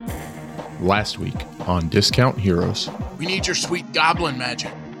last week on Discount Heroes. We need your sweet goblin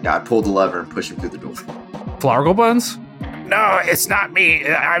magic. Yeah, I pulled the lever and pushed him through the door. Flargle Buns? No, it's not me.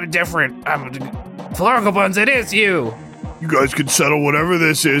 I'm different. Flargle Buns, it is you. You guys can settle whatever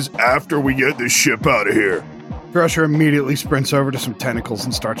this is after we get this ship out of here. Crusher immediately sprints over to some tentacles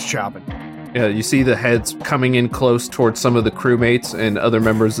and starts chopping. Yeah, you see the heads coming in close towards some of the crewmates and other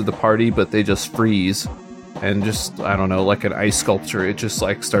members of the party, but they just freeze. And just, I don't know, like an ice sculpture, it just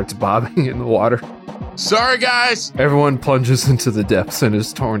like starts bobbing in the water. Sorry, guys. Everyone plunges into the depths and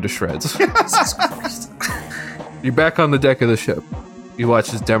is torn to shreds. You're back on the deck of the ship. You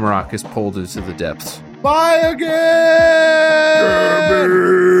watch as Demi-Rod is pulled into the depths. Bye again!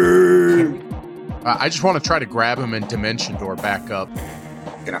 I just want to try to grab him and dimension door back up.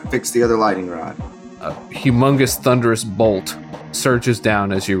 Can I fix the other lightning rod? A humongous thunderous bolt surges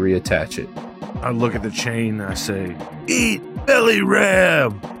down as you reattach it. I look at the chain and I say, "Eat belly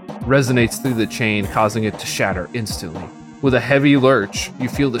ram!" Resonates through the chain, causing it to shatter instantly. With a heavy lurch, you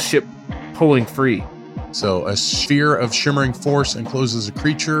feel the ship pulling free. So a sphere of shimmering force encloses a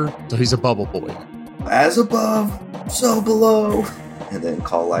creature, so he's a bubble boy. As above, so below. And then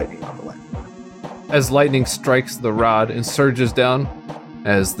call lightning on the lightning rod. As lightning strikes the rod and surges down,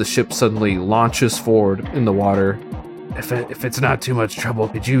 as the ship suddenly launches forward in the water. If it's not too much trouble,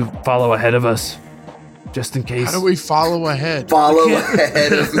 could you follow ahead of us? Just in case. How do we follow ahead? Follow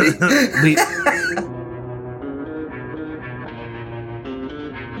ahead of me.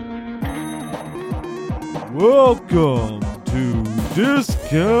 Welcome to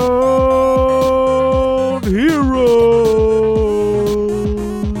Discount Heroes.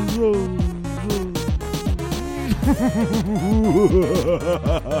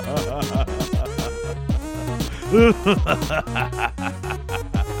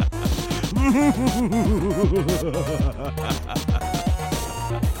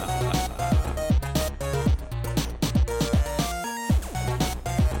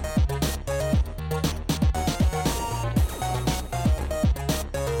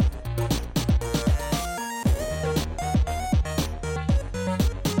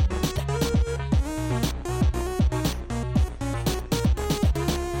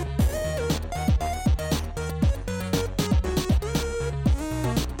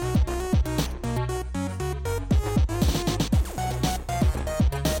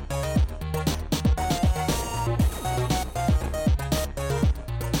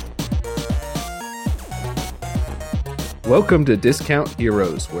 Welcome to Discount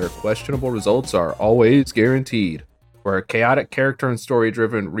Heroes, where questionable results are always guaranteed. We're a chaotic character and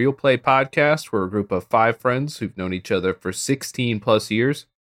story-driven real play podcast. We're a group of 5 friends who've known each other for 16 plus years.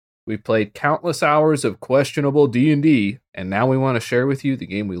 We've played countless hours of questionable D&D, and now we want to share with you the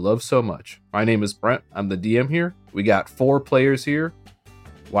game we love so much. My name is Brent. I'm the DM here. We got 4 players here.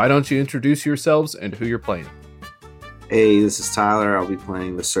 Why don't you introduce yourselves and who you're playing? Hey, this is Tyler. I'll be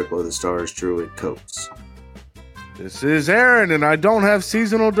playing the Circle of the Stars Druid Coates. This is Aaron, and I don't have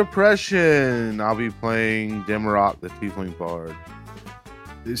seasonal depression. I'll be playing Demi-Rod, the Tiefling Bard.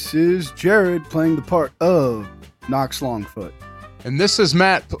 This is Jared playing the part of Nox Longfoot. And this is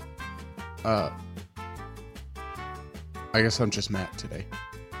Matt. I guess I'm just Matt today.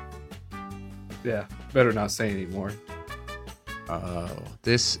 Yeah, better not say anymore.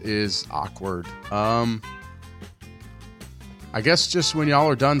 This is awkward. I guess just when y'all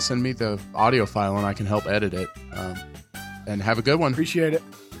are done, send me the audio file and I can help edit it. And have a good one. Appreciate it.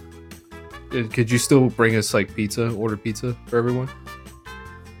 Could you still bring us like pizza, order pizza for everyone?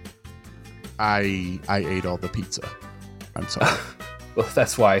 I ate all the pizza. I'm sorry. Well,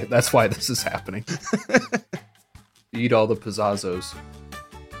 that's why this is happening. Eat all the pizzazzos.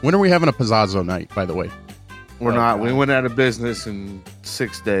 When are we having a pizzazzo night, by the way? We're not. We went out of business in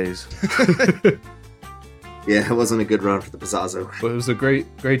 6 days. Yeah, it wasn't a good run for the Pizzazzo. But it was a great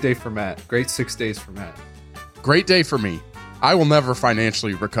day for Matt. Great 6 days for Matt. Great day for me. I will never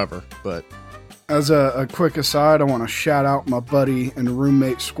financially recover, but... As a quick aside, I want to shout out my buddy and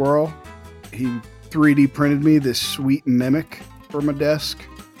roommate Squirrel. He 3D printed me this sweet mimic for my desk.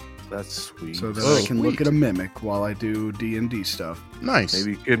 That's sweet. So that I can look at a mimic while I do D&D stuff. Nice.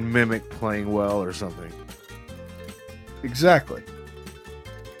 Maybe you can mimic playing well or something. Exactly.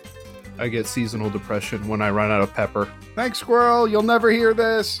 I get seasonal depression when I run out of pepper. Thanks, Squirrel. You'll never hear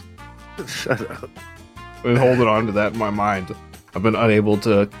this. Shut up. I've been holding on to that in my mind. I've been unable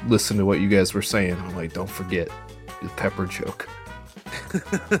to listen to what you guys were saying. I'm like, don't forget the pepper joke.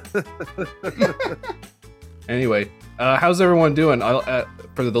 Anyway, how's everyone doing?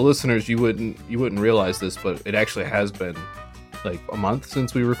 For the listeners, you wouldn't realize this, but it actually has been like a month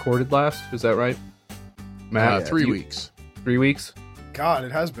since we recorded last. Is that right, Matt? 3 weeks. 3 weeks? God,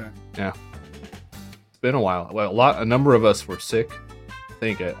 it has been. Yeah. been a while. Well, a number of us were sick. I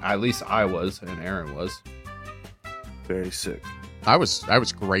think at least I was, and Aaron was. Very sick. I was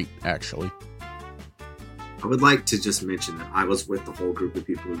great, actually. I would like to just mention that I was with the whole group of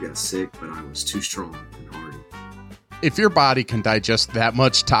people who got sick, but I was too strong and hardy. If your body can digest that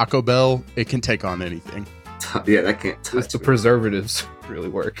much Taco Bell, it can take on anything. Yeah, that can't touch The me. preservatives really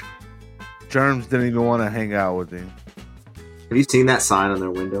work. Germs didn't even want to hang out with him. Have you seen that sign on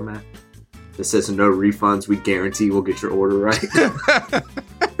their window, Matt? That says no refunds. We guarantee we'll get your order right.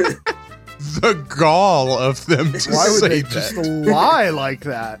 The gall of them to Why would say they that. just lie like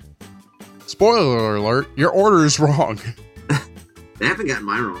that? Spoiler alert, your order is wrong. They haven't gotten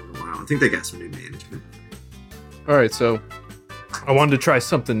mine wrong in a while. I think they got some new management. All right, so I wanted to try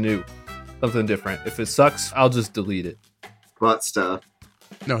something new, something different. If it sucks, I'll just delete it. Butt stuff.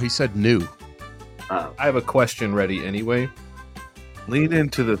 No, he said new. Oh. I have a question ready anyway. Lean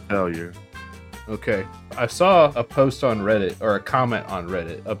into the failure. Okay. I saw a post on Reddit or a comment on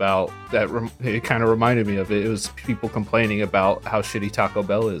Reddit about that. It kind of reminded me of it. It was people complaining about how shitty Taco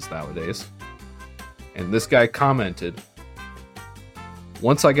Bell is nowadays. And this guy commented,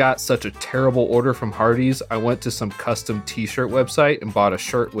 "Once I got such a terrible order from Hardee's, I went to some custom t-shirt website and bought a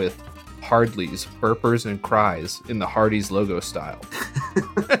shirt with Hardleys, burpers, and cries in the Hardee's logo style.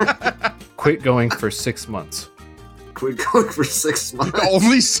 Quit going for 6 months." Quit going for 6 months.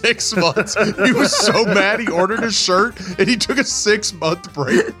 Only 6 months. He was so mad he ordered a shirt and he took a 6-month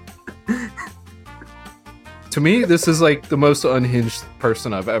break. To me, this is like the most unhinged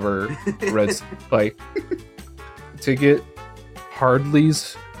person I've ever read. Like, to get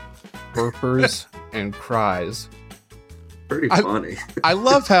Hardleys, burpers, and cries. Pretty funny. I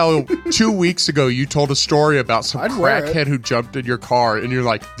love how 2 weeks ago you told a story about some I'd wear crackhead who jumped in your car and you're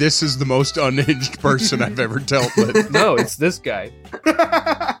like, this is the most unhinged person I've ever dealt with. No, it's this guy.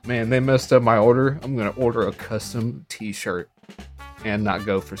 Man, they messed up my order. I'm going to order a custom t-shirt and not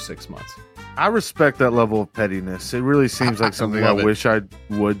go for 6 months. I respect that level of pettiness. It really seems like something I love it. wish I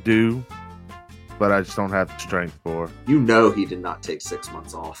would do, but I just don't have the strength for. You know he did not take 6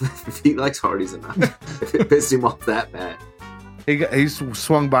 months off. If he likes Hardee's enough. If it pissed him off that bad. He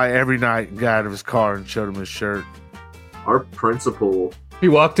swung by every night and got out of his car and showed him his shirt. Our principal, He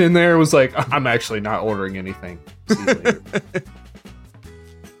walked in there and was like, "I'm actually not ordering anything. See you later."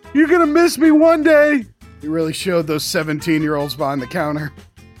 You're gonna miss me one day. You really showed those 17-year-olds behind the counter.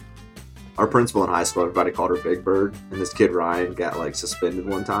 our principal in high school, everybody called her Big Bird. And this kid Ryan got like suspended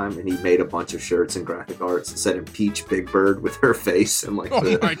one time, and he made a bunch of shirts and graphic arts that said "Impeach Big Bird" with her face and like Oh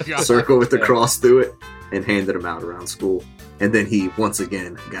my the God. circle with the cross through it, and handed them out around school. And then he once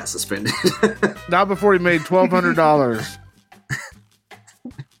again got suspended. Not before he made $1,200.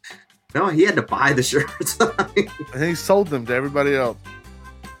 No, he had to buy the shirts. And he sold them to everybody else.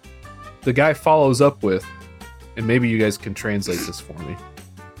 The guy follows up with, and maybe you guys can translate this for me.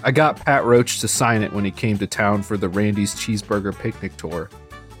 "I got Pat Roach to sign it when he came to town for the Randy's Cheeseburger Picnic Tour.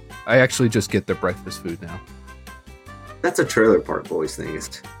 I actually just get their breakfast food now." That's a Trailer Park Boys thing.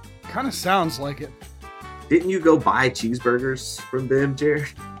 Kind of sounds like it. Didn't you go buy cheeseburgers from them, Jared?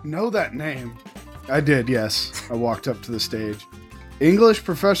 Know that name. I did, yes. I walked up to the stage. English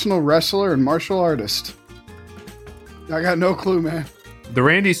professional wrestler and martial artist. I got no clue, man. The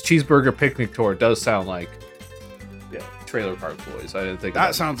Randy's Cheeseburger Picnic Tour does sound like, yeah, Trailer Park Boys. I didn't think That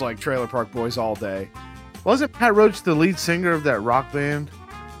of sounds like Trailer Park Boys all day. Wasn't Pat Roach the lead singer of that rock band?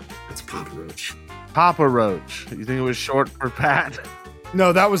 That's Papa Roach. Papa Roach. You think it was short for Pat?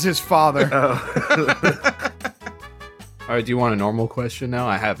 No, that was his father. Oh. All right, do you want a normal question now?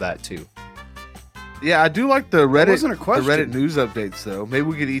 I have that too. Yeah, I do like the Reddit, wasn't a question. the Reddit news updates, though. Maybe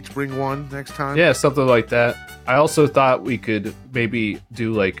we could each bring one next time. Yeah, something like that. I also thought we could maybe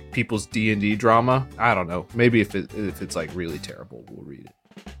do like people's D&D drama. I don't know. Maybe if it's like really terrible, we'll read it.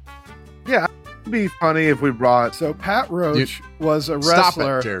 It'd be funny if we brought... So Pat Roach was a Stop it,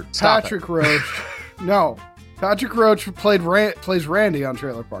 wrestler. Jared. Stop Patrick Roach. No. Patrick Roach plays Randy on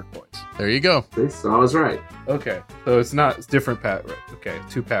Trailer Park Boys. There you go. See, so I was right. Okay, so it's different Pat Roach. Okay,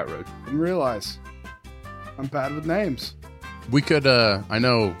 two Pat Roach. Didn't realize. I'm bad with names. We could, I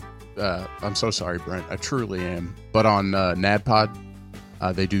know, I'm so sorry, Brent. I truly am. But on NADPOD,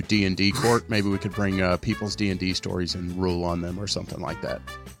 they do D&D court. Maybe we could bring people's D&D stories and rule on them or something like that.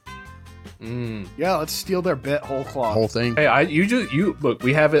 Yeah, let's steal their bit whole cloth. Whole thing. Hey, you look.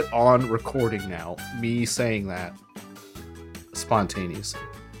 We have it on recording now. Me saying that spontaneously.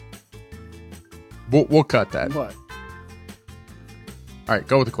 We'll cut that. What? All right,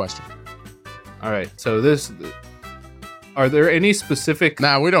 go with the question. All right. So are there any specific?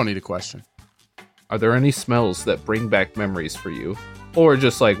 Nah, we don't need a question. Are there any smells that bring back memories for you? or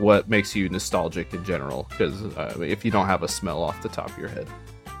just like what makes you nostalgic in general? Because if you don't have a smell off the top of your head.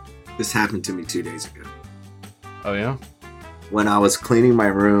 This happened to me 2 days ago. Oh yeah. When I was cleaning my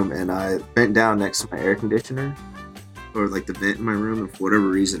room and I bent down next to my air conditioner, or like the vent in my room, and for whatever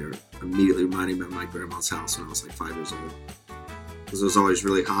reason, it immediately reminded me of my grandma's house when I was like 5 years old. Because it was always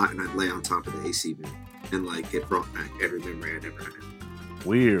really hot, and I'd lay on top of the AC vent, and like it brought back every memory I'd ever had.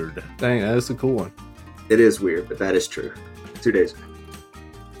 Weird. Dang, that's a cool one. It is weird, but that is true. 2 days ago.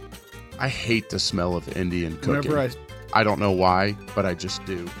 I hate the smell of Indian cooking. Whenever I don't know why, but I just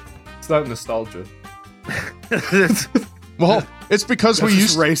do. It's not nostalgia. Well, it's because we That's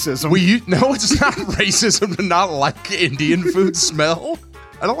used racism. No, it's not racism to not like Indian food smell.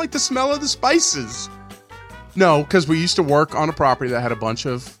 I don't like the smell of the spices. No, because we used to work on a property that had a bunch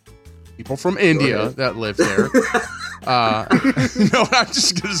of people from India that lived there. No, I'm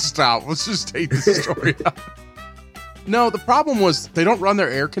just gonna stop. Let's just take this story out. No, the problem was they don't run their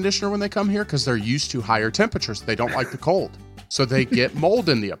air conditioner when they come here because they're used to higher temperatures. They don't like the cold. So they get mold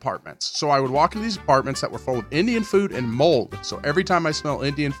in the apartments. So I would walk into these apartments that were full of Indian food and mold. So every time I smell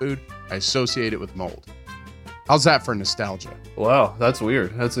Indian food, I associate it with mold. How's that for nostalgia? Wow, that's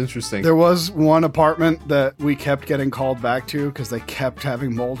weird. That's interesting. There was one apartment that we kept getting called back to because they kept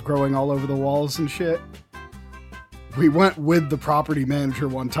having mold growing all over the walls and shit. We went with the property manager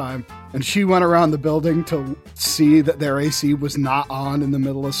one time, and she went around the building to see that their AC was not on in the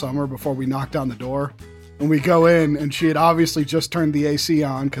middle of summer before we knocked on the door. And we go in, and she had obviously just turned the AC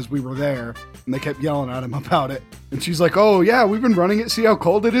on because we were there, and they kept yelling at him about it. And she's like, "Oh, yeah, we've been running it. See how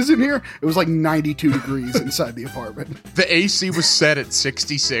cold it is in here?" It was like 92 degrees inside the apartment. The AC was set at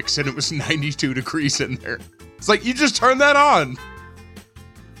 66, and it was 92 degrees in there. It's like, you just turned that on.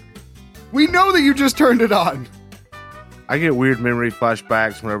 We know that you just turned it on. I get weird memory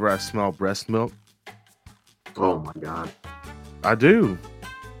flashbacks whenever I smell breast milk. Oh my god. I do.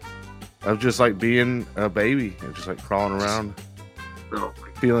 Of just like being a baby and just like crawling around, Oh my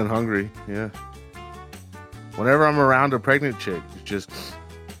feeling hungry. Yeah. Whenever I'm around a pregnant chick, it's just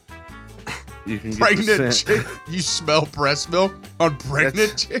you can get the Pregnant scent. chick. You smell breast milk on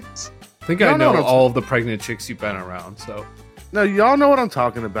pregnant chicks? I think Y'all I know know what I'm all of the pregnant chicks you've been around, so. No, y'all know what I'm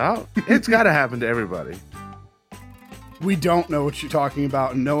talking about. It's got to happen to everybody. We don't know what you're talking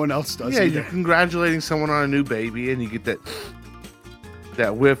about, and no one else does Yeah, either. you're congratulating someone on a new baby, and you get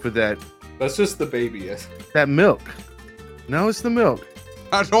that whiff of that That's just the baby. milk. No, it's the milk.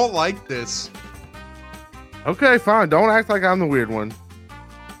 I don't like this. Okay, fine. Don't act like I'm the weird one.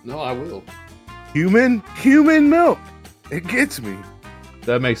 No, I will. Human milk. It gets me.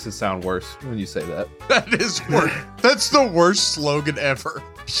 That makes it sound worse when you say that. That is worse. That's the worst slogan ever.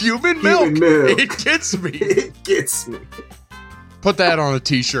 Human milk. Human milk. It gets me. It gets me. Put that on a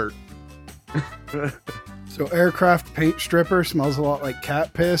t-shirt. So aircraft paint stripper smells a lot like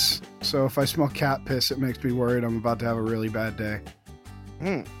cat piss. So if I smell cat piss, it makes me worried I'm about to have a really bad day.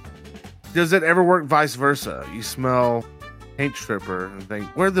 Does it ever work vice versa? You smell paint stripper and think,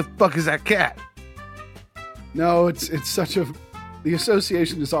 where the fuck is that cat? No, it's such a... The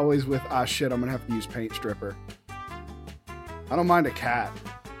association is always with, shit, I'm going to have to use paint stripper. I don't mind a cat.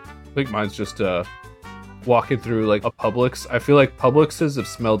 I think mine's just walking through like a Publix. I feel like Publixes have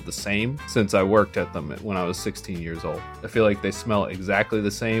smelled the same since I worked at them when I was 16 years old. I feel like they smell exactly the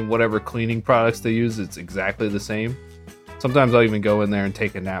same. Whatever cleaning products they use, it's exactly the same. Sometimes I'll even go in there and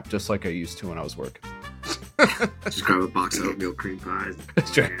take a nap just like I used to when I was working. Just grab a box of oatmeal cream pies.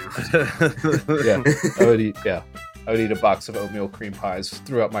 Yeah, I would eat a box of oatmeal cream pies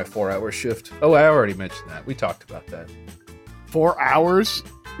throughout my 4-hour shift. Oh, I already mentioned that. We talked about that. 4 hours?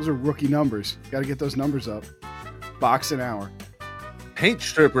 Those are rookie numbers. Got to get those numbers up. Box an hour. Paint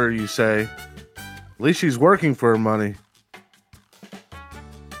stripper, you say? At least she's working for her money.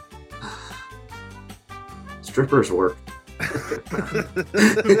 Strippers work.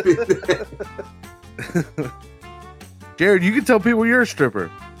 Jared, you can tell people you're a stripper.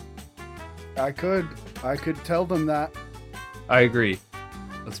 I could tell them that. I agree.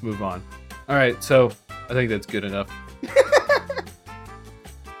 Let's move on. All right, so I think that's good enough. That's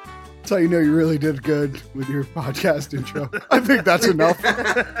how you know you really did good with your podcast intro. I think that's enough.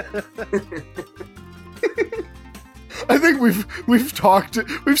 I think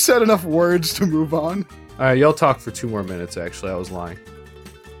we've said enough words to move on. All right, y'all talk for 2 more minutes, actually. I was lying.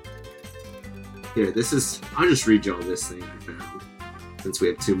 Here, I'll just read y'all this thing I found, since we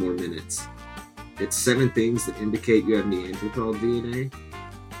have 2 more minutes. It's 7 things that indicate you have Neanderthal DNA.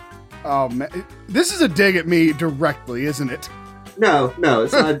 Oh, man. This is a dig at me directly, isn't it? No,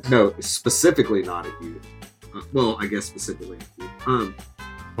 it's not. No, it's specifically not at you. Well, I guess specifically at you.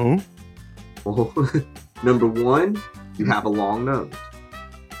 Who? Well, number 1, You have a long nose.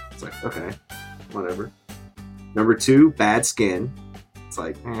 It's like, okay, whatever. Number 2, bad skin. It's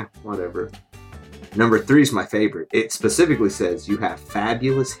like, whatever. Number 3 is my favorite. It specifically says you have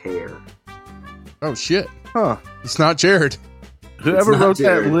fabulous hair. Oh, shit. Huh. It's not Jared. Whoever not wrote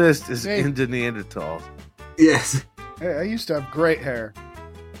Jared. that list is Hey. into Neanderthal. Yes. Hey, I used to have great hair.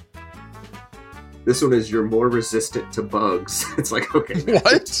 This one is you're more resistant to bugs. It's like, okay.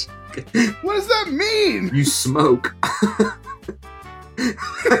 What? What does that mean? You smoke.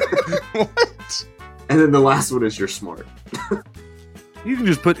 What? And then the last one is you're smart. You can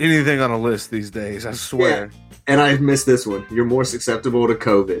just put anything on a list these days, I swear. And I've missed this one. You're more susceptible to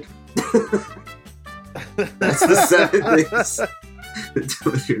COVID. That's the 7 things that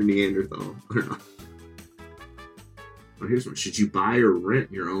tell if you're Neanderthal or not. Oh, here's one. Should you buy or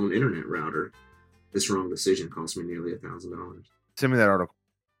rent your own internet router? This wrong decision cost me nearly $1,000. Send me that article.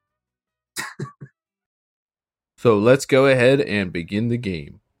 So let's go ahead and begin the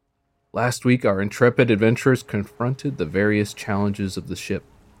game. Last week, our intrepid adventurers confronted the various challenges of the ship,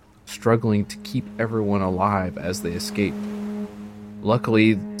 struggling to keep everyone alive as they escaped.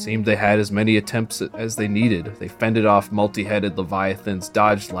 Luckily, it seemed they had as many attempts as they needed. They fended off multi-headed leviathans,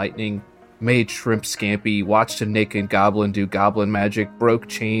 dodged lightning, made shrimp scampi, watched a naked goblin do goblin magic, broke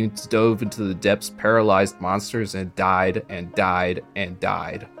chains, dove into the depths, paralyzed monsters, and died and died and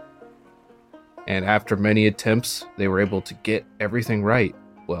died. And after many attempts, they were able to get everything right.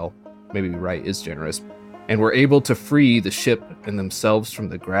 Well, maybe right is generous. And were able to free the ship and themselves from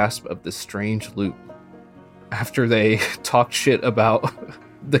the grasp of this strange loot. After they talked shit about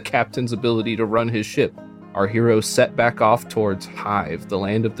the captain's ability to run his ship, our heroes set back off towards Hive, the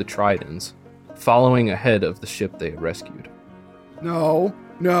land of the Tridents, following ahead of the ship they had rescued. No.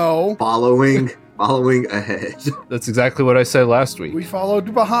 Following ahead. That's exactly what I said last week. We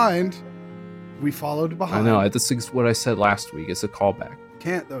followed behind. I know, this is what I said last week. It's a callback.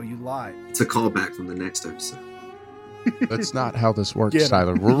 Can't though, you lied. It's a callback from the next episode. That's not how this works, Get 'em.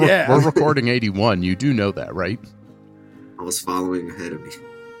 Tyler. We're, Yeah. we're recording 81. You do know that, right? I was following ahead of me.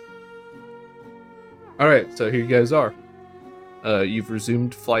 Alright, so here you guys are. You've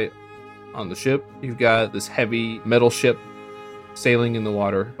resumed flight on the ship. You've got this heavy metal ship sailing in the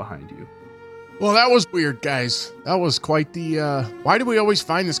water behind you. Well, that was weird, guys. That was quite the, why do we always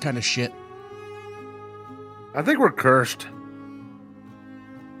find this kind of shit? I think we're cursed.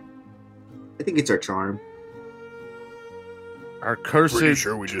 I think it's our charm. Our cursed. Pretty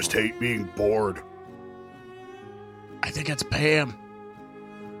sure we just hate being bored. I think it's Pam.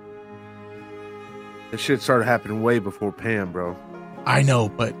 This shit started happening way before Pam, bro. I know,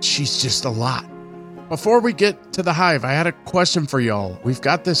 but she's just a lot. Before we get to the Hive, I had a question for y'all. We've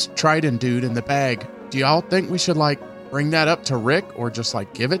got this Trident dude in the bag. Do y'all think we should, bring that up to Rick or just,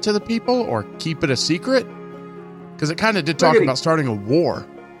 give it to the people or keep it a secret? Because it kind of did talk about starting a war.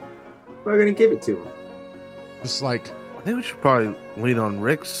 We're going to give it to him. Just I think we should probably lean on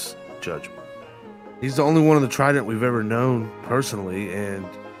Rick's judgment. He's the only one of the Trident we've ever known personally, and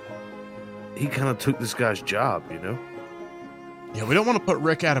he kind of took this guy's job, you know? yeah, we don't want to put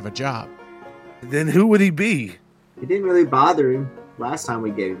Rick out of a job. Then who would he be? It didn't really bother him last time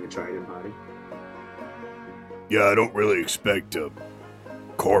we gave him the Trident body. Yeah, I don't really expect a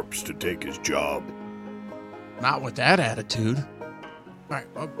corpse to take his job. Not with that attitude. All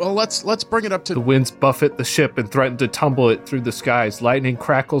right, well, let's bring it up The to... winds buffet the ship and threaten to tumble it through the skies. Lightning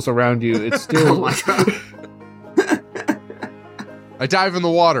crackles around you. It's Oh still... my god. I dive in the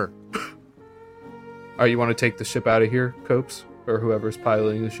water. You want to take the ship out of here, Copes? Or whoever's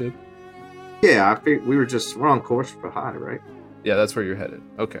piloting the ship? Yeah, I think we're on course for high, right? Yeah, that's where you're headed.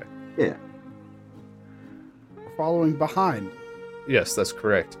 Okay. Yeah. We're following behind. Yes, that's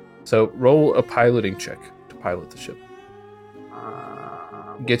correct. So roll a piloting check to pilot the ship.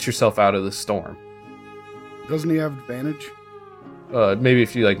 Get yourself out of the storm. Doesn't he have advantage? Maybe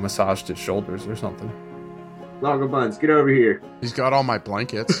if you massaged his shoulders or something. Logger Buns, get over here. He's got all my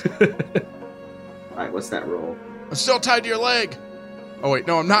blankets. Alright, what's that roll? I'm still tied to your leg. Oh, wait,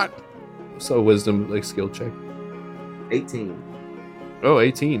 no, I'm not. So wisdom, skill check. 18. Oh,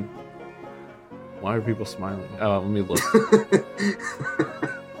 18. Why are people smiling? Let me look.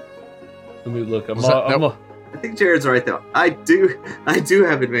 Let me look. I think Jared's right though. I do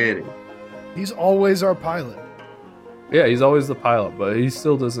have advantage. He's always our pilot. Yeah, he's always the pilot, but he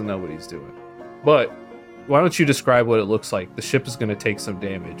still doesn't know what he's doing. But why don't you describe what it looks like? The ship is going to take some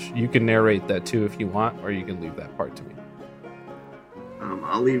damage. You can narrate that too if you want, or you can leave that part to me.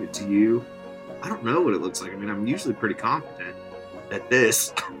 I'll leave it to you. I don't know what it looks like. I mean, I'm usually pretty confident at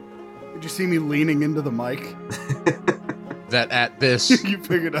this. Did you see me leaning into the mic? That at this. You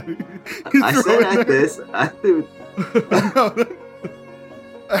figured out. I said at this. I threw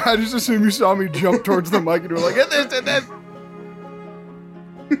I just assume you saw me jump towards the mic and you were like, this.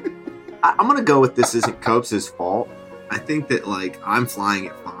 I'm gonna go with this isn't Copes' fault. I think that like I'm flying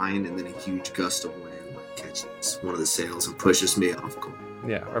it fine, and then a huge gust of wind like catches one of the sails and pushes me off course.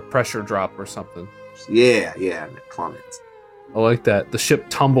 Yeah, or pressure drop or something. Yeah, and it plummets. I like that. The ship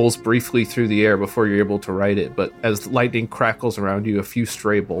tumbles briefly through the air before you're able to right it, but as lightning crackles around you, a few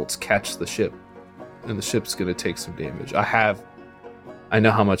stray bolts catch the ship, and the ship's going to take some damage. I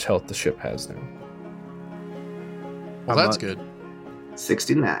know how much health the ship has now. Well, that's good.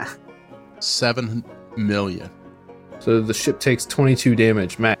 69. 7 million. So the ship takes 22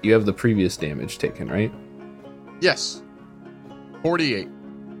 damage. Matt, you have the previous damage taken, right? Yes. 48.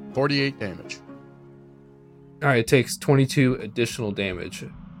 48 damage. All right, it takes 22 additional damage.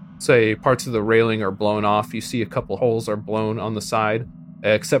 Say parts of the railing are blown off. You see a couple holes are blown on the side,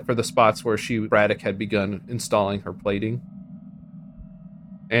 except for the spots where Braddock had begun installing her plating.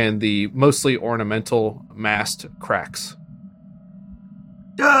 And the mostly ornamental mast cracks.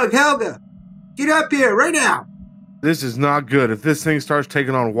 Doug, Helga, get up here right now. This is not good. If this thing starts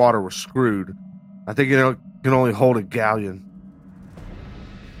taking on water, we're screwed. I think it can only hold a galleon.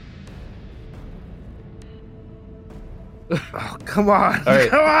 Oh, come on. All right.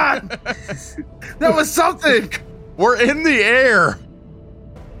 Come on. That was something. We're in the air.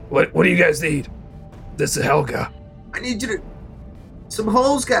 What do you guys need? This is Helga. I need you to... Some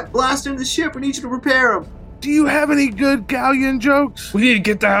holes got blasted into the ship. We need you to repair them. Do you have any good galleon jokes? We need to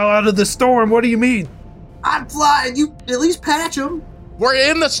get the hell out of the storm. What do you mean? I'm flying. You at least patch them. We're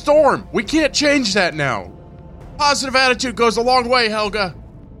in the storm. We can't change that now. Positive attitude goes a long way, Helga.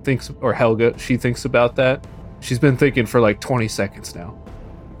 Helga, she thinks about that. She's been thinking for like 20 seconds now.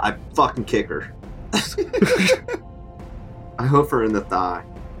 I fucking kick her. I hoof her in the thigh.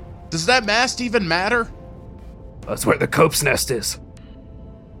 Does that mast even matter? That's where the Cope's nest is.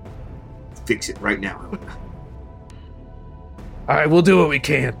 Fix it right now. All right, we'll do what we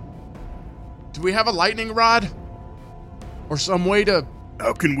can. Do we have a lightning rod? Or some way to...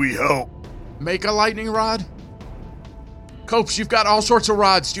 How can we help? Make a lightning rod? Copes, you've got all sorts of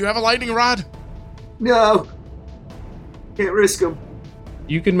rods. Do you have a lightning rod? No. Can't risk them.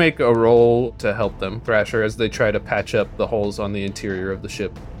 You can make a roll to help them, Thrasher, as they try to patch up the holes on the interior of the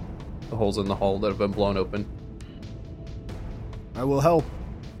ship. The holes in the hull that have been blown open. I will help.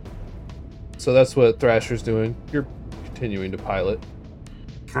 So that's what Thrasher's doing. You're continuing to pilot.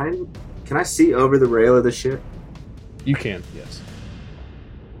 Can I see over the rail of the ship? You can, yes.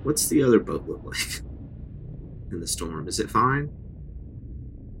 What's the other boat look like in the storm? Is it fine?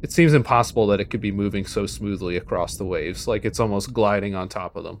 It seems impossible that it could be moving so smoothly across the waves, like it's almost gliding on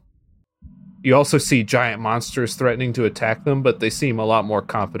top of them. You also see giant monsters threatening to attack them, but they seem a lot more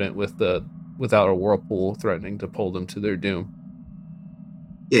confident without a whirlpool threatening to pull them to their doom.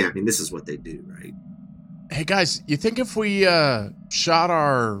 Yeah, I mean, this is what they do, right? Hey guys, you think if we shot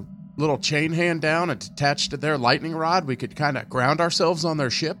our little chain hand down and attached to their lightning rod, we could kind of ground ourselves on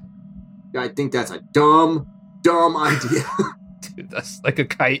their ship? I think that's a dumb idea. Dude, that's like a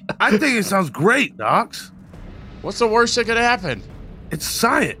kite. I think it sounds great, Docs. What's the worst that could happen? It's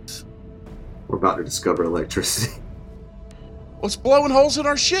science. We're about to discover electricity. What's blowing holes in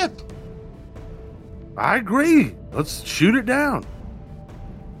our ship? I agree. Let's shoot it down.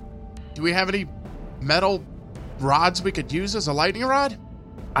 Do we have any metal rods we could use as a lightning rod?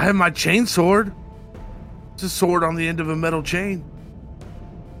 I have my chain sword. It's a sword on the end of a metal chain.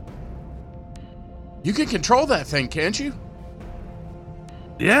 You can control that thing, can't you?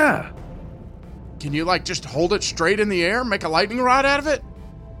 Yeah. Can you, just hold it straight in the air, make a lightning rod out of it?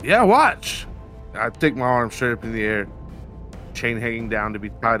 Yeah, watch. I take my arm straight up in the air. Chain hanging down to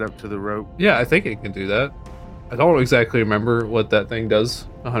be tied up to the rope. Yeah, I think it can do that. I don't exactly remember what that thing does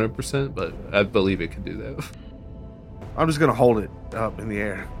 100%, but I believe it can do that. I'm just going to hold it up in the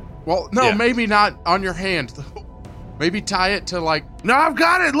air. Well, no, Yeah. maybe not on your hand. Maybe tie it to, No, I've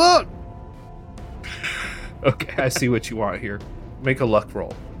got it. Look. Okay, I see what you want here. Make a luck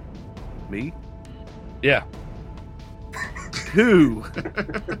roll. Me? Yeah. 2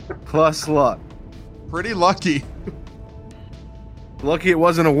 plus luck. pretty lucky. Lucky it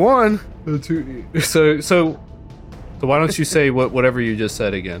wasn't a 1. So why don't you say whatever you just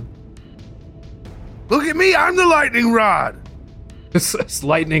said again? Look at me. I'm the lightning rod. As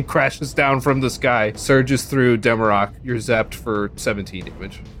lightning crashes down from the sky, surges through Demi-Rod. You're zapped for 17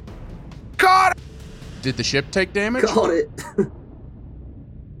 damage. God. Did the ship take damage? Got it.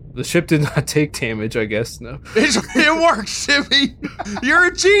 The ship did not take damage, I guess. No. It works, Timmy. You're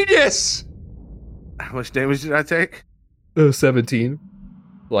a genius. How much damage did I take? 17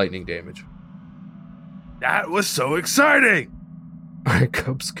 lightning damage. That was so exciting. All right,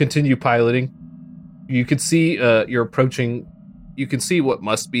 Copes, continue piloting. You can see you're approaching. You can see what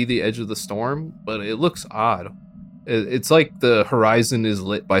must be the edge of the storm, but it looks odd. It's like the horizon is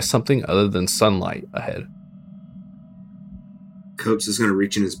lit by something other than sunlight ahead. Copes is going to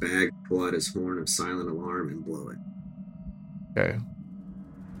reach in his bag, pull out his horn of silent alarm, and blow it. Okay.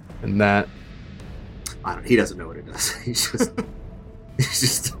 And that... He doesn't know what it does. He's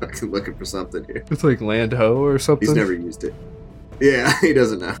just fucking looking for something here. It's like land ho or something? He's never used it. Yeah, he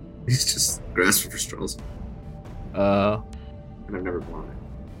doesn't know. He's just grasping for straws. And I've never blown it.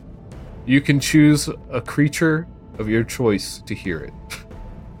 You can choose a creature of your choice to hear it.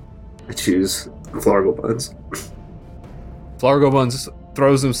 I choose Flargle Buns. Flargle Buns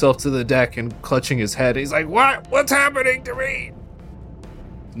throws himself to the deck and clutching his head. He's like, "What? What's happening to me?"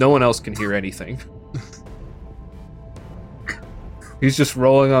 No one else can hear anything. He's just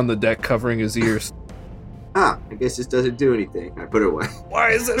rolling on the deck, covering his ears. I guess this doesn't do anything. I put it away.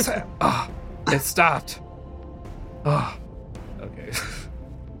 Why is this happening? It stopped. Okay.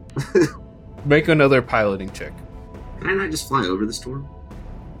 Make another piloting check. Can I not just fly over the storm?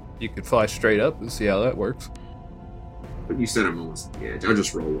 You can fly straight up and see how that works. But you said I'm almost at the edge. I'll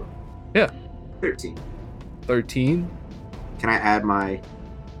just roll up. Yeah. 13. 13? Can I add I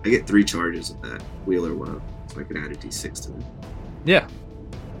get 3 charges of that wheeler woe, so I can add a d6 to it. Yeah.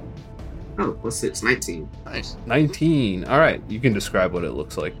 Oh, plus 6, 19. Nice. 19. All right. You can describe what it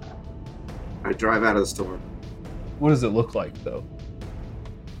looks like. I drive out of the storm. What does it look like, though?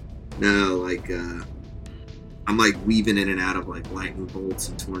 No, I'm like weaving in and out of like lightning bolts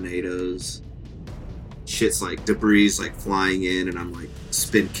and tornadoes. Shit's like debris like flying in, and I'm like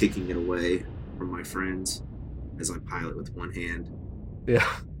spin kicking it away from my friends as I pilot with one hand. Yeah.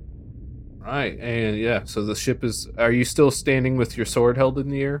 Right. And yeah, so the ship is... Are you still standing with your sword held in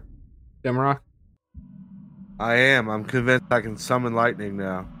the air, Demi-Rod? I am. I'm convinced I can summon lightning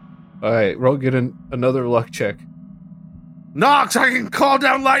now. All right. Roll, get another luck check. Nox, I can call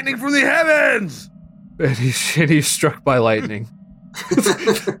down lightning from the heavens! And he's struck by lightning.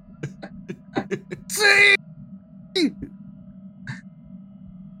 See?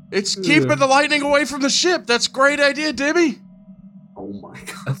 It's keeping the lightning away from the ship. That's a great idea, Demi. Oh my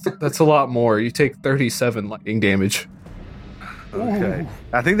god. That's a lot more. You take 37 lightning damage. Okay.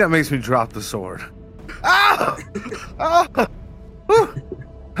 I think that makes me drop the sword. Ah! Ah!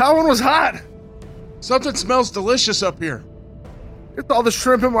 That one was hot. Something smells delicious up here. It's all the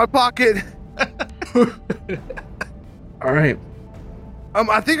shrimp in my pocket. All right.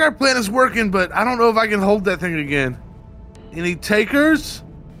 I think our plan is working, but I don't know if I can hold that thing again. Any takers?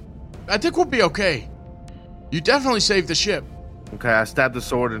 I think we'll be okay. You definitely saved the ship. Okay, I stab the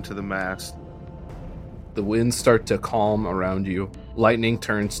sword into the mast. The winds start to calm around you. Lightning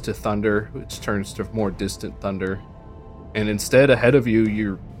turns to thunder, which turns to more distant thunder. And instead, ahead of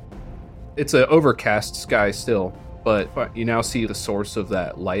you, it's an overcast sky still, but you now see the source of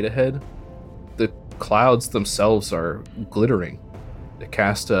that light ahead. The clouds themselves are glittering. They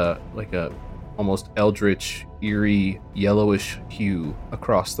cast a almost eldritch, eerie, yellowish hue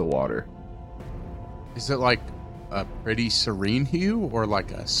across the water. Is it like a pretty serene hue or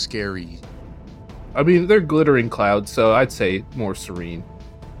like a scary? I mean, they're glittering clouds, so I'd say more serene.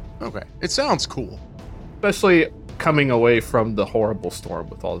 Okay. It sounds cool. Especially coming away from the horrible storm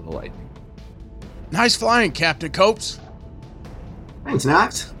with all the lightning. Nice flying, Captain Copes. Thanks,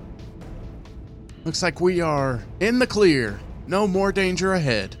 Nox. Looks like we are in the clear. No more danger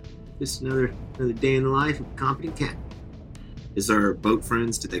ahead. Just another day in the life of a competent cat. Is our boat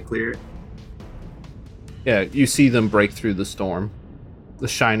friends, did they clear it? Yeah, you see them break through the storm. The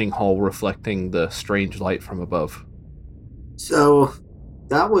shining hull reflecting the strange light from above. So,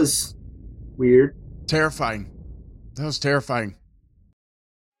 that was weird. Terrifying. That was terrifying.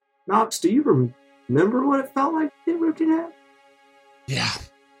 Nox, do you remember what it felt like to get ripped in half? Yeah,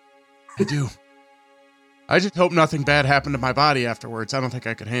 I do. I just hope nothing bad happened to my body afterwards. I don't think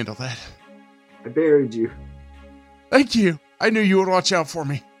I could handle that. I buried you. Thank you. I knew you would watch out for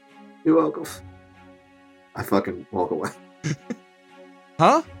me. You're welcome. I fucking walk away.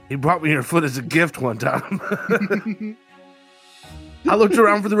 Huh? He brought me your foot as a gift one time. I looked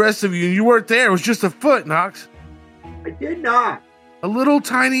around for the rest of you, and you weren't there. It was just a foot, Nox. I did not. A little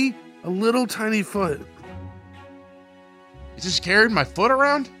tiny foot. You just carried my foot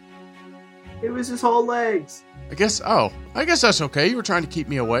around? It was his whole legs. I guess that's okay. You were trying to keep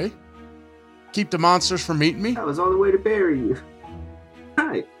me away. Keep the monsters from eating me. I was on the way to bury you.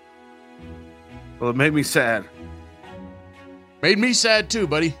 Hi. Well, it made me sad. Made me sad too,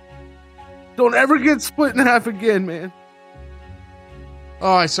 buddy. Don't ever get split in half again, man.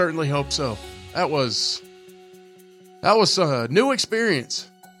 Oh, I certainly hope so. That was That was a new experience.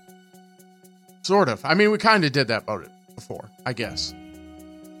 Sort of. I mean, we kind of did that about it before, I guess.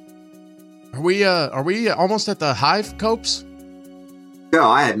 Are we almost at the hive, Copes? No,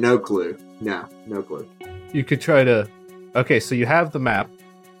 I had no clue. No clue. You could try to... Okay, so you have the map.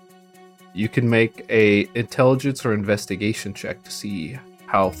 You can make a intelligence or investigation check to see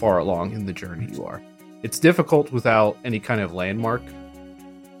how far along in the journey you are. It's difficult without any kind of landmark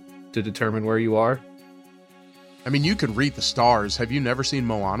to determine where you are. I mean, you can read the stars. Have you never seen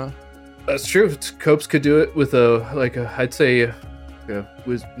Moana? That's true. Copes could do it with I'd say a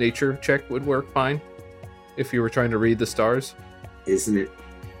nature check would work fine if you were trying to read the stars. Isn't it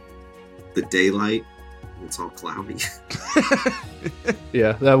the daylight? It's all cloudy.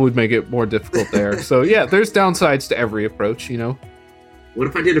 Yeah, that would make it more difficult there. So yeah, there's downsides to every approach, you know. What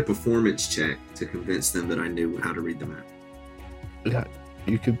if I did a performance check to convince them that I knew how to read the map? Yeah,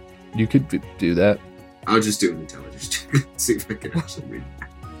 you could do that. I'll just do an intelligence check. See if I can actually read the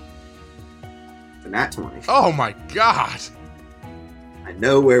map. The nat 20. Oh my god! I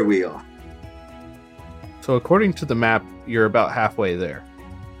know where we are. So according to the map, you're about halfway there.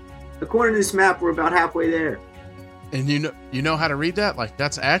 According to this map, we're about halfway there. And you know how to read that? Like,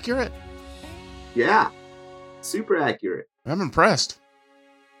 that's accurate? Yeah. Super accurate. I'm impressed.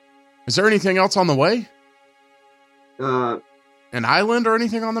 Is there anything else on the way? An island or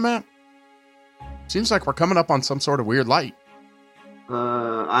anything on the map? Seems like we're coming up on some sort of weird light.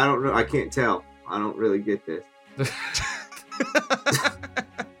 I don't know. I can't tell. I don't really get this.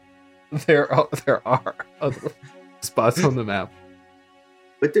 There are other spots on the map.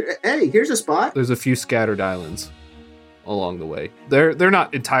 But hey, here's a spot. There's a few scattered islands along the way. They're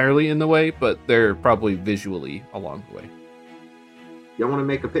not entirely in the way, but they're probably visually along the way. Y'all want to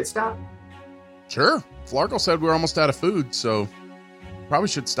make a pit stop? Sure. Flargle said we're almost out of food, so probably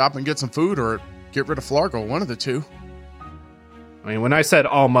should stop and get some food or get rid of Flargle, one of the two. I mean, when I said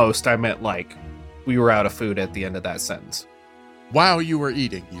almost, I meant like we were out of food at the end of that sentence. While you were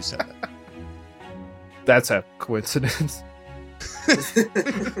eating, you said that. That's a coincidence.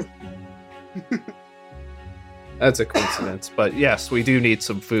 That's a coincidence, but yes, we do need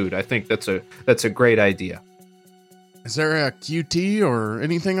some food. I think that's a great idea. Is there a QT or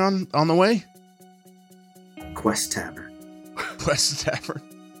anything on the way? Quest Tavern. Quest Tavern.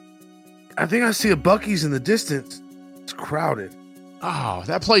 I think I see a Buc-ee's in the distance. It's crowded. Oh,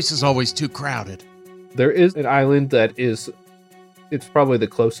 that place is always too crowded. There is an island it's probably the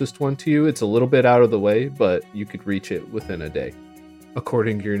closest one to you. It's a little bit out of the way, but you could reach it within a day,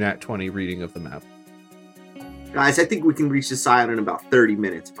 according to your Nat 20 reading of the map. Guys, I think we can reach this island in about 30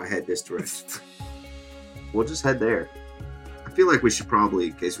 minutes if I head this direction. We'll just head there. I feel like we should probably,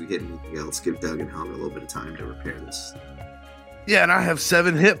 in case we hit anything else, give Doug and Helga a little bit of time to repair this. Yeah, and I have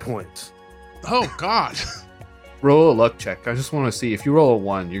 7 hit points. Oh, God. Roll a luck check. I just want to see if you roll a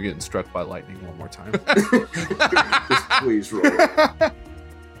 1, you're getting struck by lightning one more time. Just please roll.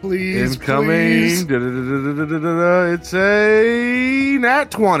 Please, Incoming. please. Da-da-da-da-da-da-da. It's a nat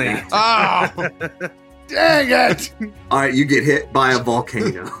 20. Oh, Dang it! All right, you get hit by a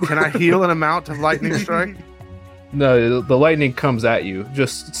volcano. Can I heal an amount of lightning strike? No, the lightning comes at you.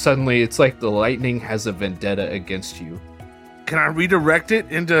 Just suddenly, it's like the lightning has a vendetta against you. Can I redirect it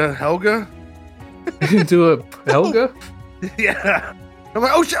into Helga? Into a Helga? Yeah. I'm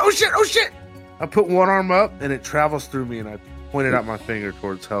like, oh shit. I put one arm up and it travels through me and I pointed out my finger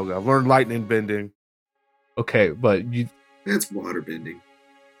towards Helga. I've learned lightning bending. Okay, but you... That's water bending,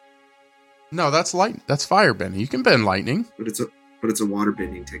 no, that's fire bending. You can bend lightning, but it's a water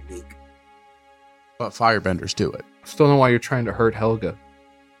bending technique. but firebenders do it. Still know why you're trying to hurt Helga.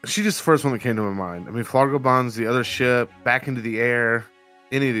 She's just the first one that came to my mind. I mean, Flargobon's the other ship, back into the air.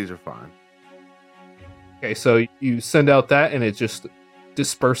 Any of these are fine. Okay, so you send out that and it just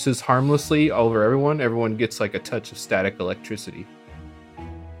disperses harmlessly over everyone. Everyone gets like a touch of static electricity.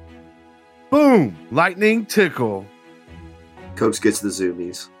 Boom! Lightning tickle. Copes gets the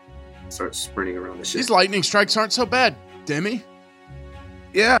zoomies. Starts sprinting around the ship. These lightning strikes aren't so bad, Demi.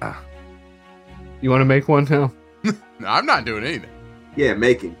 Yeah. You want to make one now? No, I'm not doing anything. Yeah,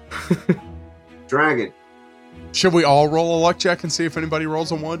 making. Dragon. Should we all roll a luck check and see if anybody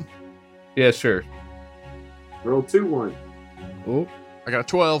rolls a 1? Yeah, sure. Roll 2-1. Oh, I got a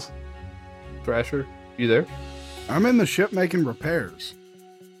 12. Thrasher, you there? I'm in the ship making repairs.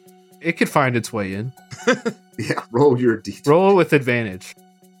 It could find its way in. Yeah, roll your d20. Roll it with advantage.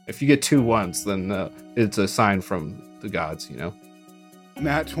 If you get 2 1s, then it's a sign from the gods, you know?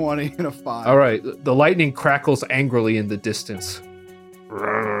 Nat 20 and a 5. All right, the lightning crackles angrily in the distance.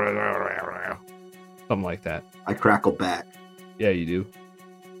 Something like that. I crackle back. Yeah, you do.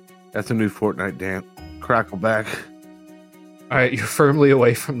 That's a new Fortnite dance. Crackle back. All right, you're firmly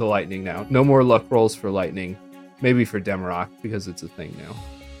away from the lightning now. No more luck rolls for lightning. Maybe for Demi-Rod, because it's a thing now.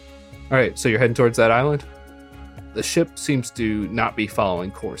 All right, so you're heading towards that island? The ship seems to not be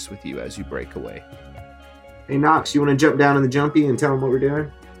following course with you as you break away. Hey, Knox, you want to jump down in the jumpy and tell them what we're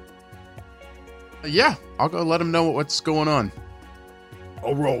doing? Yeah, I'll go let them know what's going on.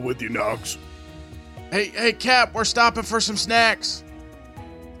 I'll roll with you, Knox. Hey, Cap, we're stopping for some snacks.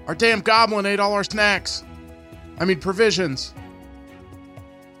 Our damn goblin ate all our snacks. I mean, provisions.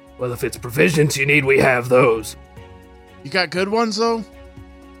 Well, if it's provisions you need, we have those. You got good ones, though?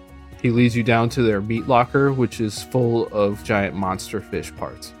 He leads you down to their meat locker, which is full of giant monster fish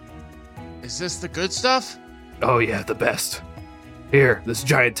parts. Is this the good stuff? Oh yeah, the best. Here, this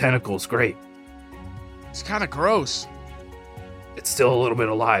giant tentacle's great. It's kind of gross. It's still a little bit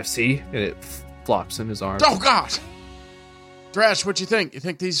alive, see? And it flops in his arms. Oh, God! Drash, what you think? You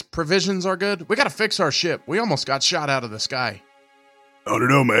think these provisions are good? We gotta fix our ship. We almost got shot out of the sky. I don't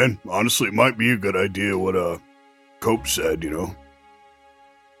know, man. Honestly, it might be a good idea what Cope said,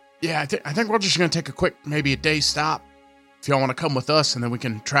 Yeah, I think we're just gonna take a quick, maybe a day stop. If y'all want to come with us, and then we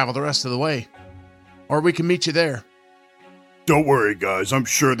can travel the rest of the way. Or we can meet you there. Don't worry, guys. I'm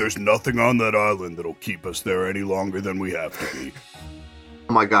sure there's nothing on that island that'll keep us there any longer than we have to be.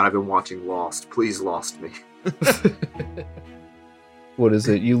 Oh my god, I've been watching Lost. Please Lost me. What is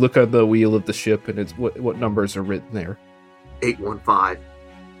it? You look at the wheel of the ship, and it's what numbers are written there? 815.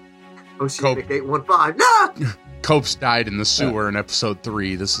 Oh shit, Cope. 815. No! Cope's died in the sewer in episode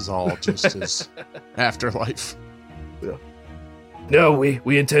 3. This is all just his afterlife. No,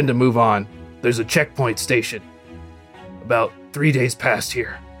 we intend to move on. There's a checkpoint station. About 3 days past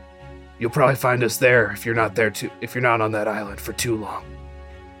here. You'll probably find us there if you're not on that island for too long.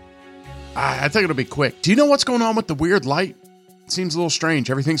 I think it'll be quick. Do you know what's going on with the weird light? It seems a little strange.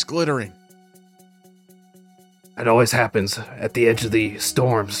 Everything's glittering. It always happens at the edge of the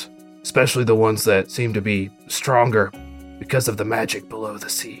storms, especially the ones that seem to be stronger because of the magic below the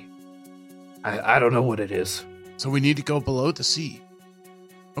sea. I don't know what it is. So we need to go below the sea.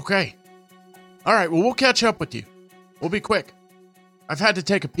 Okay. All right, well, we'll catch up with you. We'll be quick. I've had to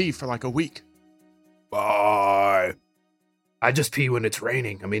take a pee for like a week. Bye. I just pee when it's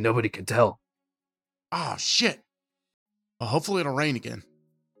raining. I mean, nobody can tell. Oh, shit. Well, hopefully it'll rain again.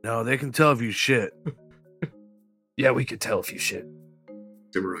 No, they can tell if you shit. Yeah, we could tell if you shit.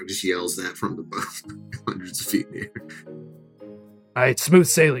 Demi-Rod just yells that from the boat, hundreds of feet in the air. All right, smooth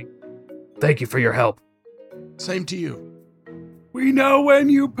sailing. Thank you for your help. Same to you. We know when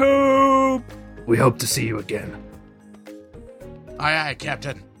you poop. We hope to see you again. Aye, aye,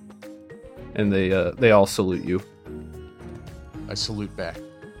 Captain. And they all salute you. I salute back.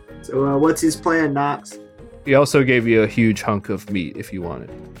 So, what's his plan, Knox? He also gave you a huge hunk of meat if you wanted.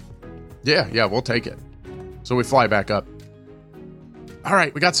 Yeah, we'll take it. So we fly back up. All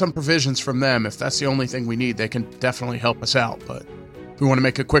right, we got some provisions from them. If that's the only thing we need, they can definitely help us out. But if we want to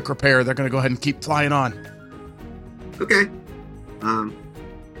make a quick repair, they're going to go ahead and keep flying on. Okay. I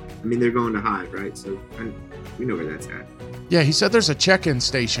mean, they're going to Hive, right? So, we know where that's at. Yeah, he said there's a check-in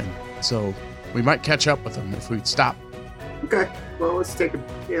station. So we might catch up with them if we stop. Okay. Well, let's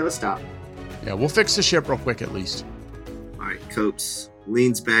stop. Yeah, we'll fix the ship real quick at least. All right, Copes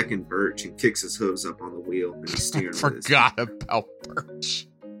leans back in Birch and kicks his hooves up on the wheel and he's steering with his- Forgot about Birch.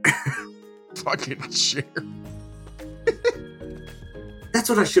 Fucking shit. That's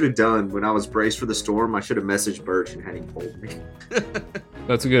what I should have done when I was braced for the storm. I should have messaged Birch and had him hold me.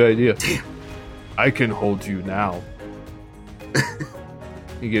 That's a good idea. Damn. I can hold you now.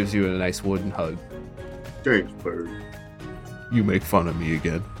 He gives you a nice wooden hug. Thanks, Birch. You make fun of me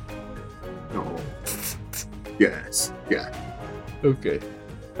again. No. Yes. Yeah. Okay.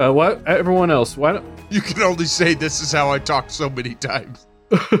 What? Everyone else, why don't... You can only say this is how I talk so many times.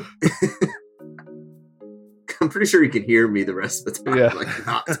 I'm pretty sure he can hear me the rest of the time. Yeah. Like,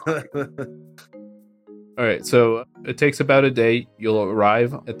 not talking. All right, so it takes about a day. You'll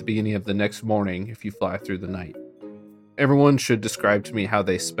arrive at the beginning of the next morning if you fly through the night. Everyone should describe to me how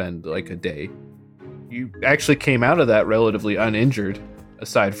they spend like a day. You actually came out of that relatively uninjured,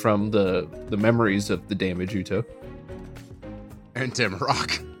 aside from the memories of the damage you took. And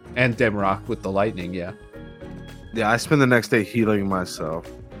Demi-Rod. And Demi-Rod with the lightning, yeah. Yeah, I spend the next day healing myself.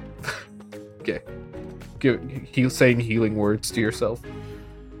 Okay. Saying healing words to yourself.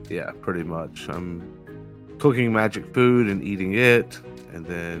 Yeah, pretty much. I'm cooking magic food and eating it, and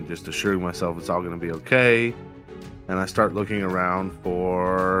then just assuring myself it's all going to be okay. And I start looking around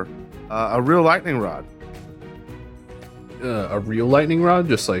for a real lightning rod. A real lightning rod?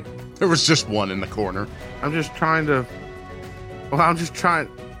 Just like... There was just one in the corner. I'm just trying.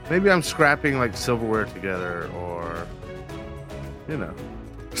 Maybe I'm scrapping like silverware together, or You know.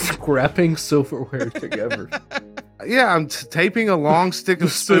 Scrapping silverware together. Yeah, I'm taping a long stick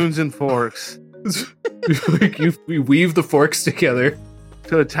of spoons and forks Like you weave the forks together.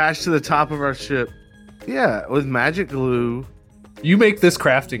 to attach to the top of our ship. Yeah, with magic glue. You make this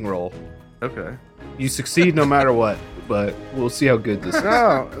crafting roll. Okay. You succeed no matter what, but we'll see how good this is.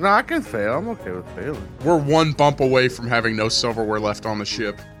 No, I can fail. I'm okay with failing. We're one bump away from having no silverware left on the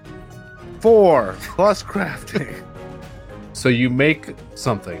ship. 4 plus crafting. So you make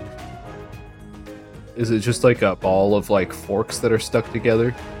something. Is it just like a ball of like forks that are stuck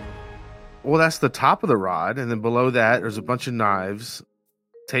together? Well, that's the top of the rod, and then below that, there's a bunch of knives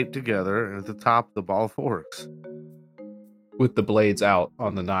taped together, and at the top, the ball of forks. With the blades out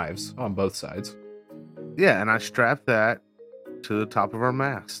on the knives on both sides. Yeah, and I strapped that to the top of our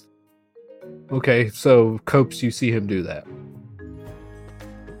mast. Okay, so Copes, you see him do that.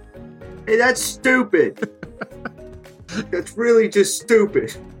 Hey, that's stupid. That's really just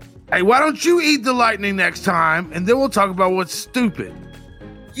stupid. Hey, why don't you eat the lightning next time, and then we'll talk about what's stupid.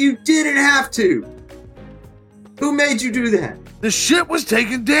 You didn't have to. Who made you do that? The ship was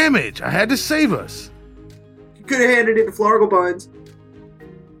taking damage. I had to save us. You could have handed it to Flargle Buns.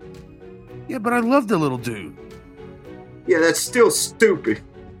 Yeah, but I love the little dude. Yeah, that's still stupid.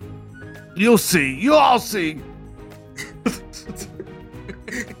 You'll see. You'll all see.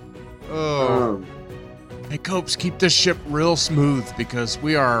 Oh. Hey, Copes, keep this ship real smooth because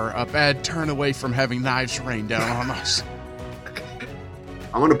we are a bad turn away from having knives rain down on us.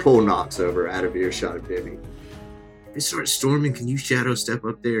 I want to pull Knox over out of earshot of Demi. If it starts storming, can you shadow step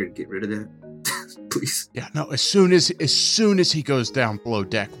up there and get rid of that? Please. Yeah, no, as soon as he goes down below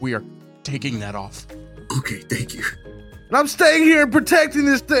deck, we are taking that off. Okay, thank you. And I'm staying here and protecting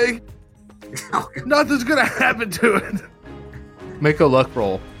this thing. Okay. Nothing's gonna happen to it. Make a luck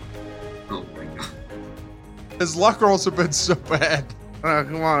roll. Oh my god. His luck rolls have been so bad. Oh,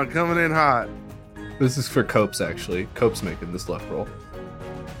 come on, coming in hot. This is for Copes, actually. Copes making this luck roll.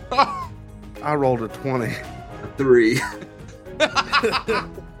 I rolled a 20. A 3.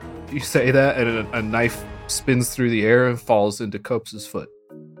 You say that, and a knife spins through the air and falls into Copes' foot.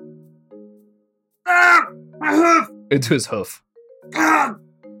 Ah! My hoof! Into his hoof. Ah!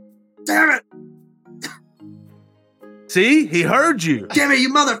 Damn it! See? He heard you. Damn it,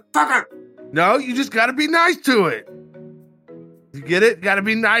 you motherfucker! No, you just gotta be nice to it. You get it? Gotta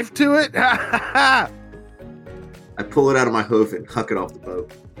be nice to it? I pull it out of my hoof and huck it off the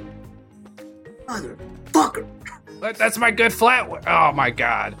boat. Motherfucker! That's my good flat. Oh my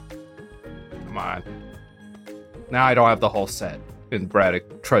god. Come on. Now I don't have the whole set. And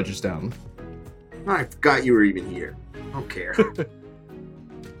Braddock trudges down. I forgot you were even here. I don't care.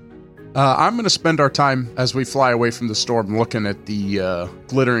 I'm going to spend our time as we fly away from the storm looking at the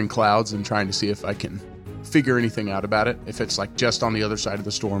glittering clouds and trying to see if I can figure anything out about it. If it's like just on the other side of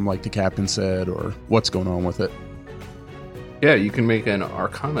the storm, like the captain said, or what's going on with it. Yeah, you can make an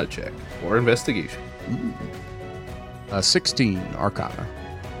Arcana check or investigation. 16 Arcana.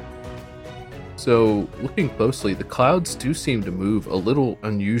 So, looking closely, the clouds do seem to move a little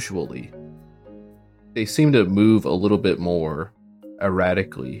unusually. They seem to move a little bit more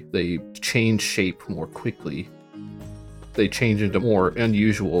erratically. They change shape more quickly. They change into more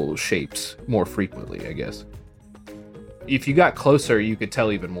unusual shapes more frequently, I guess. If you got closer, you could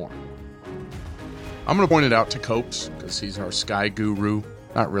tell even more. I'm going to point it out to Copes because he's our sky guru.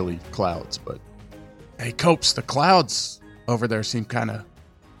 Not really clouds, but... Hey, Copes, the clouds over there seem kind of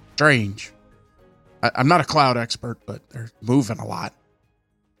strange. I'm not a cloud expert, but they're moving a lot.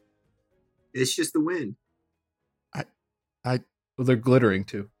 It's just the wind. Well, they're glittering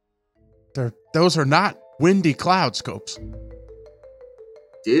too. Those are not windy clouds, Copes.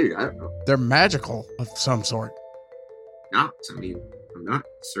 Dude, I don't know. They're magical of some sort. No, I mean, I'm not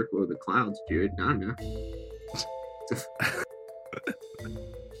circle of the clouds, dude. No.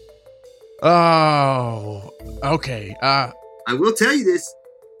 Oh, okay. I will tell you this.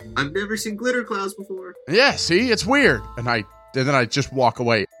 I've never seen glitter clouds before. Yeah, see, it's weird. And then I just walk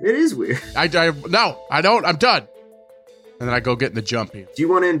away. It is weird. No, I don't. I'm done. And then I go get in the jumpy. Do you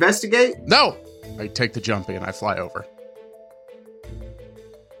want to investigate? No! I take the jumpy and I fly over.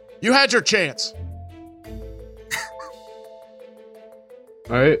 You had your chance.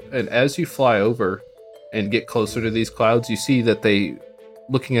 All right, and as you fly over and get closer to these clouds, you see that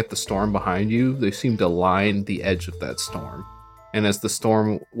looking at the storm behind you, they seem to line the edge of that storm. And as the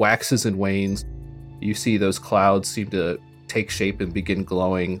storm waxes and wanes, you see those clouds seem to take shape and begin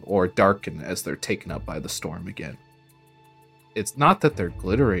glowing or darken as they're taken up by the storm again. It's not that they're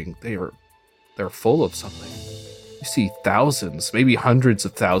glittering, they're full of something. You see thousands, maybe hundreds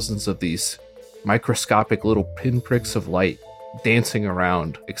of thousands of these microscopic little pinpricks of light dancing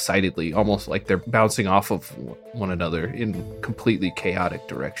around excitedly, almost like they're bouncing off of one another in completely chaotic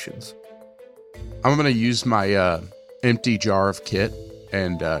directions. I'm going to use my empty jar of kit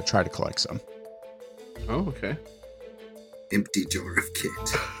and try to collect some. Oh, okay. Empty jar of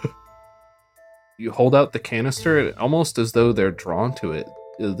kit. You hold out the canister, almost as though they're drawn to it.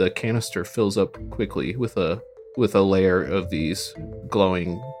 The canister fills up quickly with a layer of these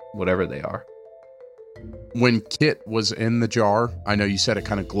glowing whatever they are. When kit was in the jar, I know you said it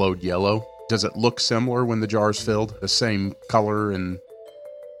kind of glowed yellow. Does it look similar when the jar's filled? The same color and...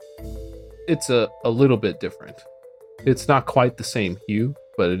 It's a little bit different. It's not quite the same hue,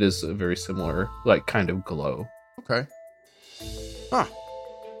 but it is a very similar, like, kind of glow. Okay. Huh.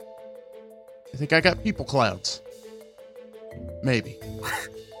 I think I got people clouds. Maybe.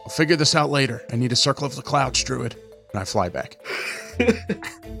 I'll figure this out later. I need a circle of the clouds, druid. And I fly back.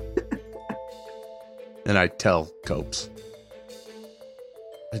 And I tell Copes.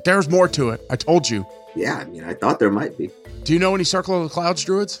 There's more to it. I told you. Yeah, I mean, I thought there might be. Do you know any circle of the clouds,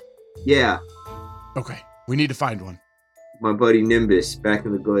 druids? Yeah, Okay. We need to find one. my buddy Nimbus back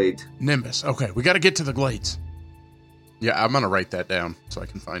in the Glades. Nimbus. Okay. We got to get to the glades. Yeah, I'm going to write that down so I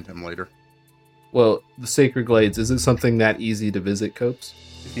can find him later. Well, the Sacred Glades, is it something that easy to visit, Copes?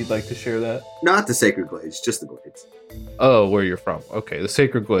 If you'd like to share that. Not the Sacred Glades, just the Glades. Oh, where you're from. Okay, the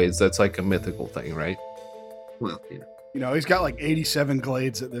Sacred Glades, that's like a mythical thing, right? Well, you know. You know, he's got like 87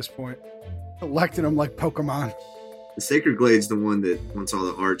 glades at this point. Collecting them like Pokemon. The Sacred Glade's the one that once all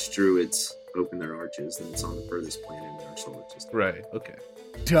the arch druids open their arches, then it's on the furthest planet in our solar system. Right, okay.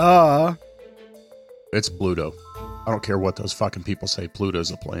 Duh. It's Pluto. I don't care what those fucking people say.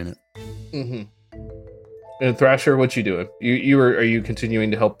 Pluto's a planet. Mm-hmm. And Thrasher, what you doing? Are you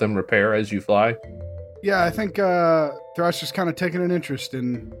continuing to help them repair as you fly? Yeah, I think Thrasher's kind of taking an interest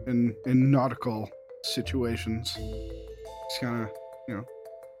in nautical situations. He's kind of, you know,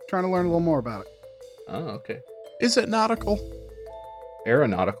 trying to learn a little more about it. Oh, okay. Is it nautical?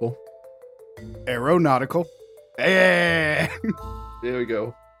 Aeronautical. Aeronautical. Eh. There we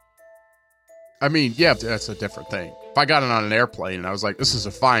go. I mean, yeah, that's a different thing. If I got it on an airplane and I was like, this is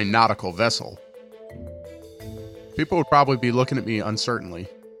a fine nautical vessel, people would probably be looking at me uncertainly.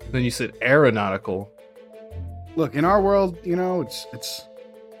 Then you said aeronautical. Look, in our world, you know, it's.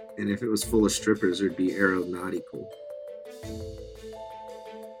 And if it was full of strippers, it'd be aeronautical.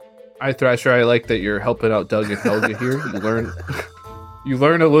 Hi, Thrasher. I like that you're helping out Doug and Helga here. You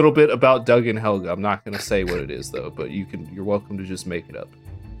learn a little bit about Doug and Helga. I'm not going to say what it is though, but you're welcome to just make it up.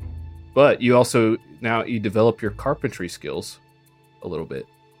 But you also now you develop your carpentry skills a little bit.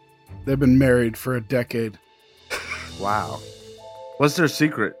 They've been married for a decade. Wow. What's their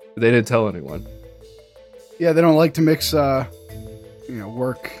secret? They didn't tell anyone. Yeah, they don't like to mix,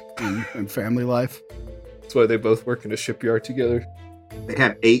 work and family life. That's why they both work in a shipyard together. They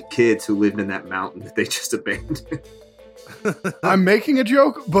have 8 kids who lived in that mountain that they just abandoned. I'm making a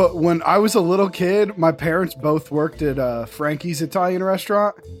joke, but when I was a little kid, my parents both worked at Frankie's Italian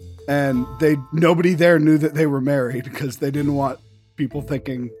restaurant, and nobody there knew that they were married because they didn't want people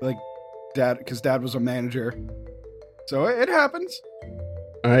thinking like because dad was a manager. So it happens.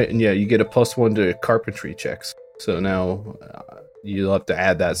 All right, and yeah, you get a +1 to carpentry checks. So now you'll have to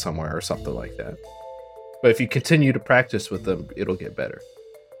add that somewhere or something like that. But if you continue to practice with them, it'll get better.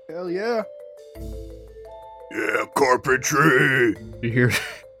 Hell yeah. Yeah, carpentry. You hear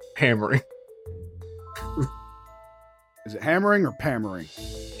hammering. Is it hammering or pammering?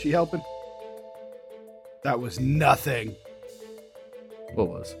 She helping? That was nothing. What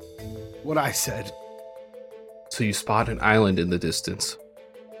was? What I said. So you spot an island in the distance.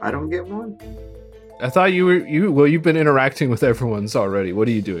 I don't get one. I thought you've been interacting with everyone's already. What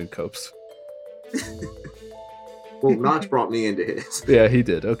are you doing, Copes? Well, Notch brought me into his. Yeah, he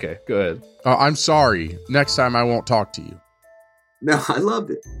did. Okay, go ahead. I'm sorry. Next time I won't talk to you. No, I loved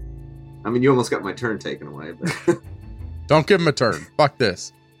it. I mean, you almost got my turn taken away, but Don't give him a turn. Fuck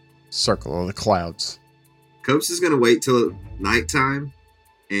this. Circle of the clouds. Copes is going to wait till nighttime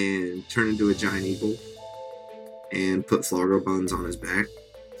and turn into a giant eagle and put Flargo buns on his back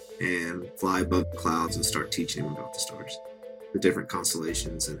and fly above the clouds and start teaching him about the stars, the different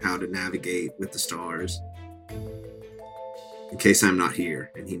constellations and how to navigate with the stars in case I'm not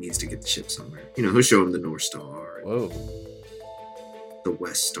here and he needs to get the ship somewhere. You know, he'll show him the North Star and Whoa. the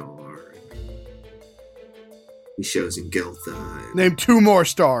West Star. He shows him Geltha and Name 2 more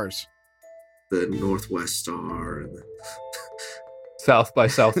stars. the Northwest Star and the South by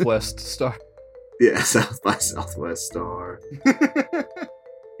Southwest star. South by Southwest Star.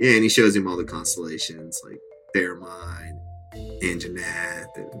 Yeah, and he shows him all the constellations like Fairmine,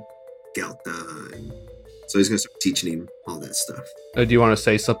 Anjaneth, and Geltha, and So he's going to start teaching him all that stuff. Do you want to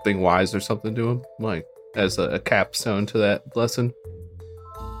say something wise or something to him? Like, as a capstone to that lesson?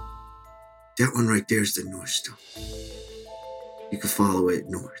 That one right there is the North Star. You can follow it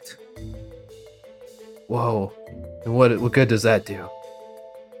north. Whoa. And what good does that do?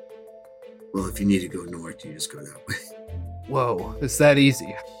 Well, if you need to go north, you just go that way. Whoa. It's that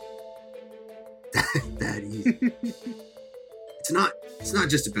easy. That easy. It's not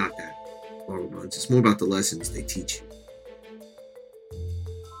just about that. It's more about the lessons they teach you.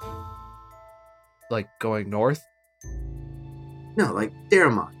 Like going north? No, like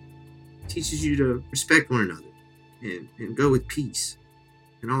Demi-Rod teaches you to respect one another and go with peace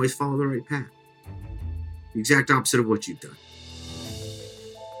and always follow the right path. The exact opposite of what you've done.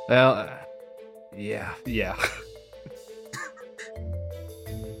 Well, yeah.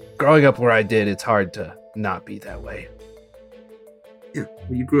 Growing up where I did, it's hard to not be that way. Yeah,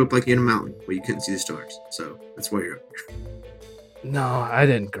 well, you grew up like in a mountain where you couldn't see the stars, so that's why you're up here. No, I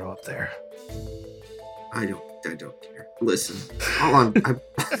didn't grow up there. I don't care. Listen, I'm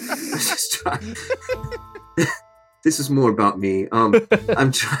just trying. This is more about me. I'm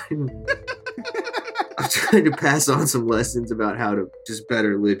trying to pass on some lessons about how to just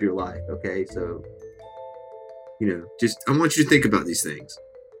better live your life. Okay, so I want you to think about these things,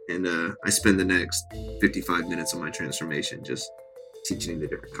 and I spend the next 55 minutes of my transformation just teaching the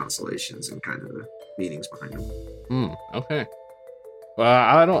different constellations and kind of the meanings behind them. Okay. Well,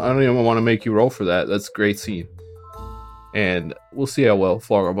 I don't even want to make you roll for that. That's a great scene. And we'll see how well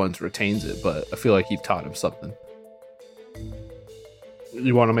Floribund retains it, but I feel like you've taught him something.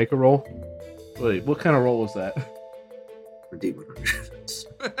 You want to make a roll? Wait, what kind of roll was that? A D100.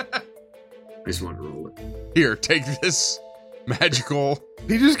 I just wanted to roll it. Here, take this magical.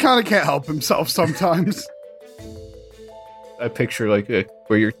 He just kind of can't help himself sometimes. I picture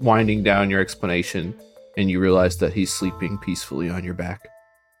where you're winding down your explanation and you realize that he's sleeping peacefully on your back.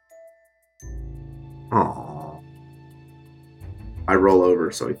 Aww. I roll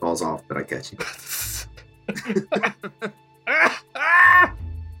over so he falls off, but I catch him.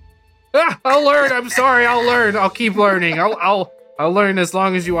 I'll learn. I'm sorry. I'll learn. I'll keep learning. I'll learn as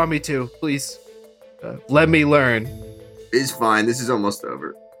long as you want me to. Please, let me learn. It's fine. This is almost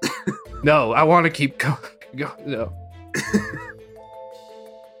over. No, I want to keep going. No.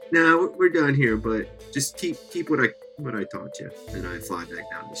 No, we're done here. But just keep what I taught you, and I fly back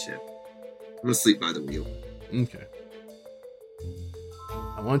down the ship. I'm gonna sleep by the wheel. Okay.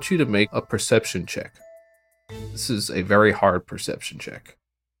 I want you to make a perception check. This is a very hard perception check.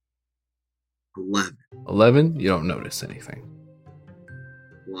 11 11, you don't notice anything.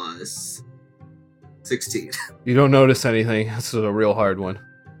 plus 16. You don't notice anything. This is a real hard one.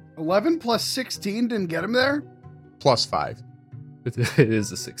 11 plus 16 didn't get him there? Plus 5. It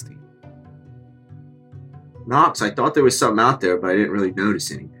is a 16. Knox, I thought there was something out there, but I didn't really notice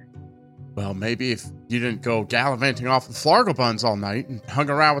anything. Well, maybe if you didn't go gallivanting off of Flargobuns all night and hung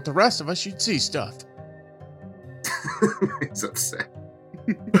around with the rest of us, you'd see stuff. He's upset.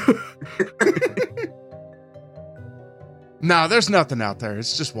 No, there's nothing out there.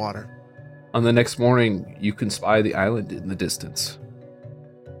 It's just water. On the next morning, you can spy the island in the distance.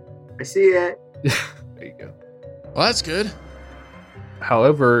 I see it. There you go. Well, that's good.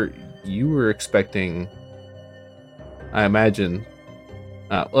 However, you were expecting, I imagine,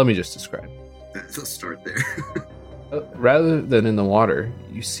 let me just describe. Let's start there. Rather than in the water,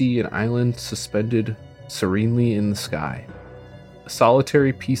 you see an island suspended serenely in the sky. A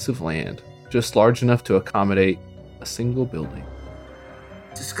solitary piece of land, just large enough to accommodate a single building.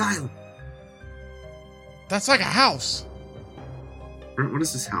 It's a skyline. That's like a house. What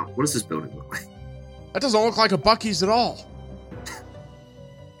is this house? What does this building look like? That doesn't look like a Buc-ee's at all.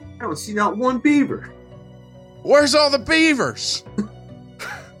 I don't see not one beaver. Where's all the beavers?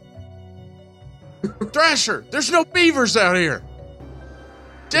 Thrasher, there's no beavers out here.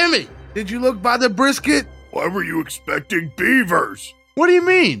 Demi, Did you look by the brisket? Why were you expecting beavers? what do you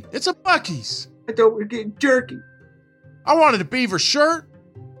mean? It's a Buc-ee's. I thought we were getting jerky. I wanted a beaver shirt,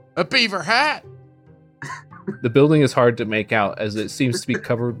 a beaver hat. The building is hard to make out as it seems to be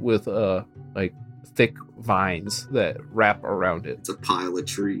covered with thick vines that wrap around it. It's a pile of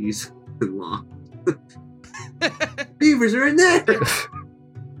trees and lawn. Beavers are in there.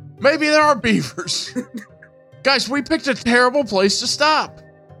 Maybe there are beavers. Guys, we picked a terrible place to stop.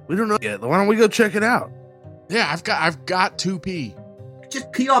 We don't know yet. Why don't we go check it out? Yeah, I've got to pee.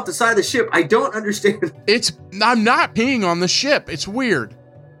 Just pee off the side of the ship. I don't understand. I'm not peeing on the ship. It's weird.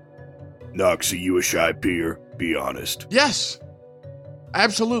 Knox, are you a shy peer? Be honest. Yes.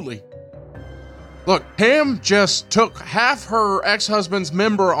 Absolutely. Look, Pam just took half her ex-husband's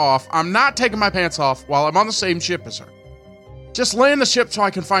member off. I'm not taking my pants off while I'm on the same ship as her. Just land the ship so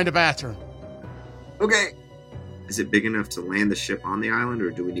I can find a bathroom. Okay. Is it big enough to land the ship on the island, or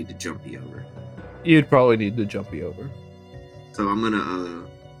do we need to jumpy over? You'd probably need to jumpy over. So I'm gonna,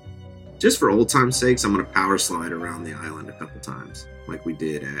 just for old time's sakes, I'm gonna power slide around the island a couple times, like we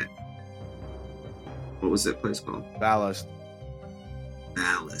did at, what was that place called? Ballast.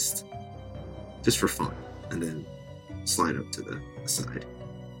 Ballast. Just for fun, and then slide up to the side.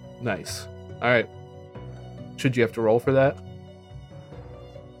 Nice. All right. Should you have to roll for that?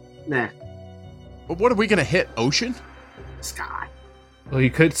 Nah. But what are we going to hit? Ocean? Sky. Well,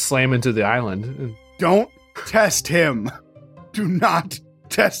 you could slam into the island. Don't test him. Do not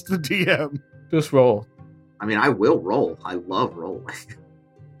test the DM. Just roll. I mean, I will roll. I love rolling.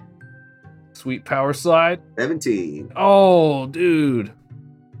 Sweet power slide. 17. Oh, dude.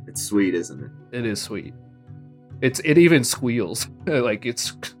 It's sweet, isn't it? It is sweet. It even squeals. Like it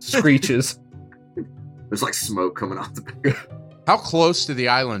screeches. There's like smoke coming off the back. How close to the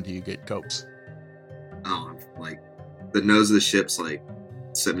island do you get, Copes? Oh, like the nose of the ship's like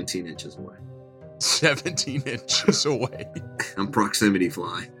 17 inches away. 17 inches away. I'm proximity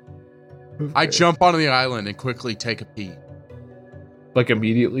fly. I jump onto the island and quickly take a pee. Like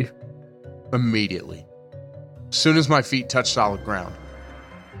immediately? Immediately. As soon as my feet touch solid ground.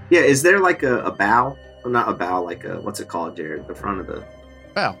 Yeah, is there like a bow? Well, not a bow, like a, what's it called, Jared? The front of the...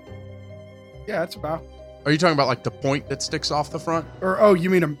 Bow. Yeah, it's about. Are you talking about like the point that sticks off the front? Or, oh, you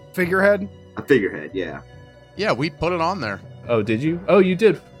mean a figurehead? A figurehead, yeah. Yeah, we put it on there. Oh, did you? Oh, you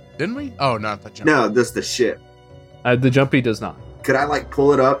did. Didn't we? Oh, not the jump. No, this the ship. The jumpy does not. Could I like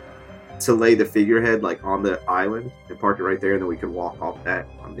pull it up to lay the figurehead like on the island and park it right there, and then we can walk off that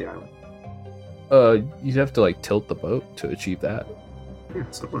on the island? You'd have to like tilt the boat to achieve that. Yeah,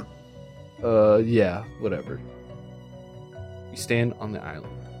 so fun. Yeah, whatever. You stand on the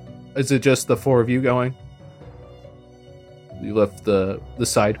island. Is it just the four of you going? You left the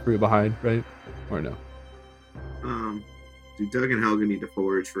side crew behind, right? Or no? Do Doug and Helga need to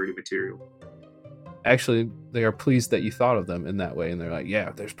forage for any material? Actually, they are pleased that you thought of them in that way, and they're like,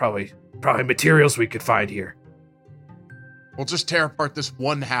 yeah, there's probably materials we could find here. We'll just tear apart this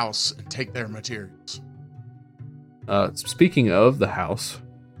one house and take their materials. Speaking of the house,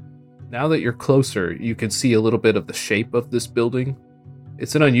 now that you're closer, you can see a little bit of the shape of this building.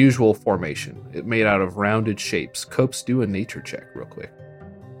 It's an unusual formation. It's made out of rounded shapes. Copes, do a nature check real quick.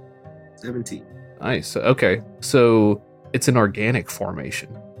 17. Nice. Okay. So it's an organic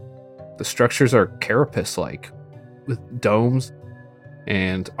formation. The structures are carapace-like, with domes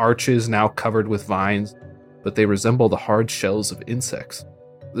and arches now covered with vines, but they resemble the hard shells of insects.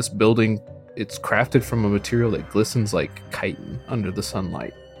 This building, it's crafted from a material that glistens like chitin under the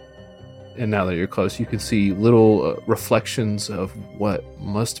sunlight. And now that you're close, you can see little reflections of what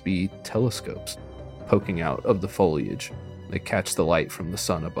must be telescopes poking out of the foliage. They catch the light from the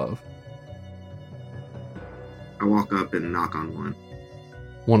sun above. I walk up and knock on one.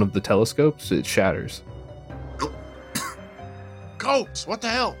 One of the telescopes, it shatters. Oh. Copes, what the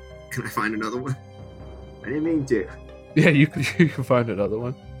hell? Can I find another one? I didn't mean to. Yeah, you can find another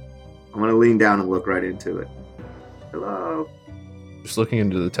one. I'm going to lean down and look right into it. Hello? Just looking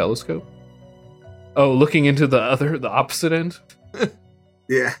into the telescope? Oh, looking into the opposite end?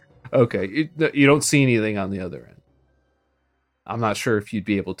 Yeah. Okay, you don't see anything on the other end. I'm not sure if you'd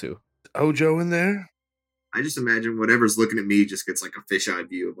be able to. Ojo in there? I just imagine whatever's looking at me just gets like a fisheye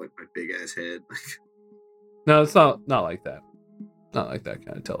view of like my big ass head. No, it's not like that. Not like that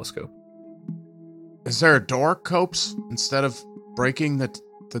kind of telescope. Is there a door, Copes, instead of breaking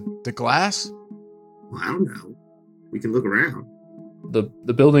the glass? Well, I don't know. We can look around.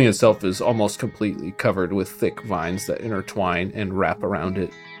 The building itself is almost completely covered with thick vines that intertwine and wrap around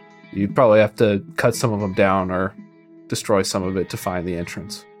it. You'd probably have to cut some of them down or destroy some of it to find the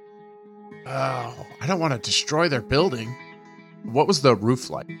entrance. Oh, I don't want to destroy their building. What was the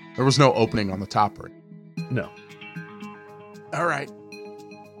roof like? There was no opening on the top, right? No. All right.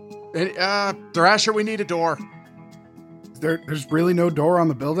 Thrasher, we need a door. There's really no door on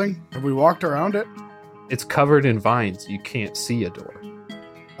the building? Have we walked around it? It's covered in vines. You can't see a door.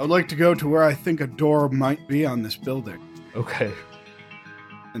 I would like to go to where I think a door might be on this building Okay.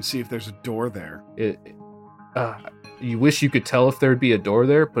 and see if there's a door there. You wish you could tell if there'd be a door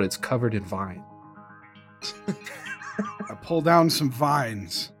there, but it's covered in vine. I pull down some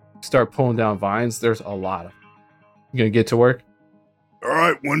vines. Start pulling down vines. There's a lot of them. You gonna get to work? All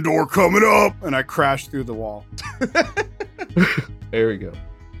right, one door coming up. And I crash through the wall. There we go.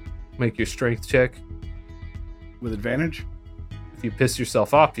 Make your strength check. With advantage? If you piss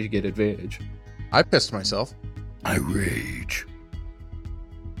yourself off, you get advantage. I pissed myself. I rage.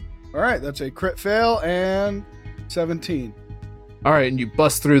 All right, that's a crit fail and 17. All right, and you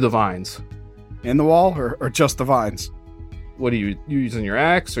bust through the vines. In the wall or just the vines? What are you using your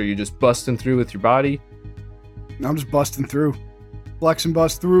axe, or are you just busting through with your body? I'm just busting through. Flex and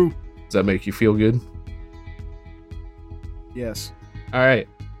bust through. Does that make you feel good? Yes. All right.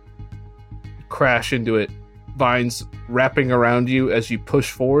 Crash into it. Vines wrapping around you as you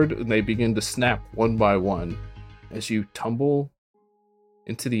push forward, and they begin to snap one by one as you tumble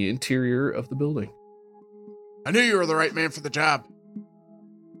into the interior of the building. I knew you were the right man for the job.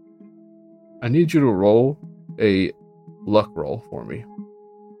 I need you to roll a luck roll for me.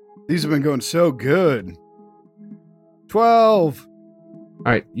 These have been going so good. 12. All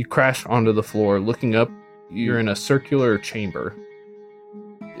right, you crash onto the floor. Looking up, you're in a circular chamber.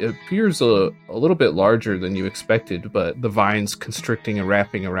 It appears a little bit larger than you expected, but the vines constricting and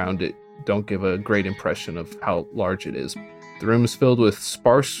wrapping around it don't give a great impression of how large it is. The room is filled with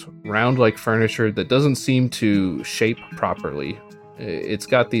sparse, round-like furniture that doesn't seem to shape properly. It's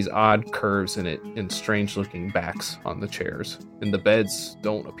got these odd curves in it and strange-looking backs on the chairs, and the beds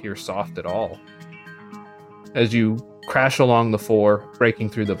don't appear soft at all. As you crash along the floor, breaking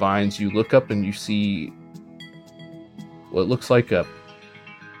through the vines, you look up and you see what looks like a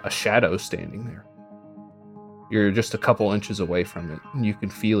shadow standing there. You're just a couple inches away from it, and you can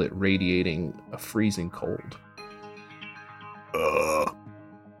feel it radiating a freezing cold.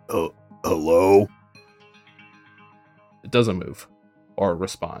 Hello? It doesn't move or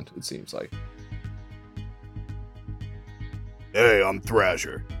respond, it seems like. Hey, I'm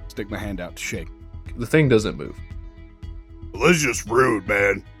Thrasher. Stick my hand out to shake. The thing doesn't move. Well, this is just rude,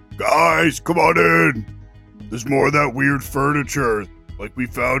 man. Guys, come on in. There's more of that weird furniture like we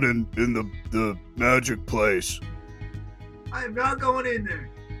found in the magic place. I am not going in there.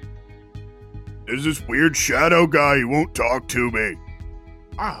 There's this weird shadow guy. He won't talk to me.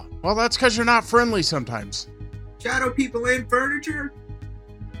 Ah, well, that's because you're not friendly sometimes. Shadow people in furniture?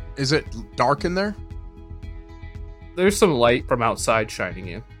 Is it dark in there? There's some light from outside shining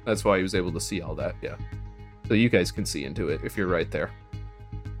in. That's why he was able to see all that, yeah. So you guys can see into it if you're right there.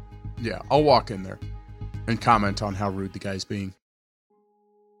 Yeah, I'll walk in there and comment on how rude the guy's being.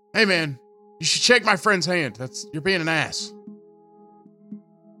 Hey, man, you should shake my friend's hand. You're being an ass.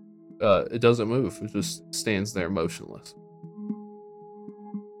 It doesn't move. It just stands there motionless.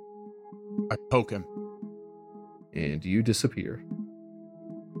 I poke him. And you disappear.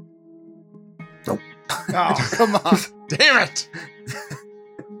 Oh, come on. Damn it!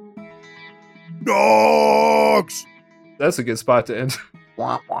 Dogs! That's a good spot to end.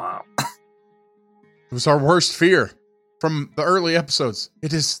 Womp womp. It was our worst fear from the early episodes.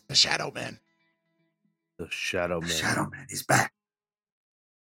 It is the Shadow Man. The Shadow Man. Shadow Man, he's back.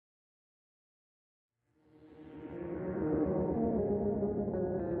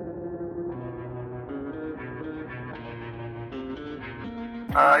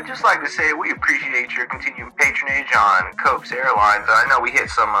 I'd just like to say we appreciate your continued patronage on Coke's Airlines. I know we hit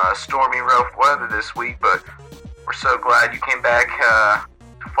some stormy, rough weather this week, but we're so glad you came back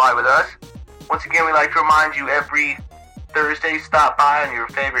to fly with us. Once again, we'd like to remind you every Thursday, stop by on your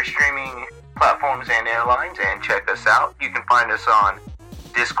favorite streaming platforms and airlines and check us out. You can find us on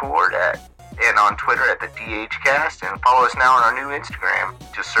Discord and on Twitter at the DHcast, and follow us now on our new Instagram.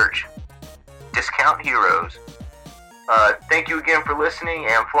 Just search Discount Heroes. Thank you again for listening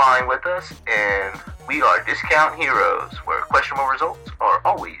and flying with us, and we are Discount Heroes, where questionable results are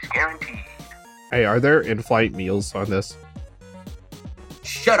always guaranteed. Hey, are there in-flight meals on this?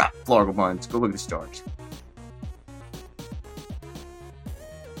 Shut up, Florida Ones. Go look at the stars.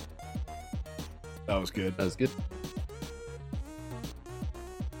 That was good. That was good.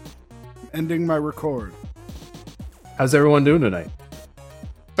 Ending my record. How's everyone doing tonight?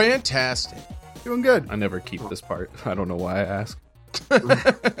 Fantastic. Doing good. I never keep this part. I don't know why I ask.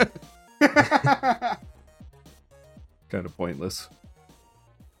 Kind of pointless.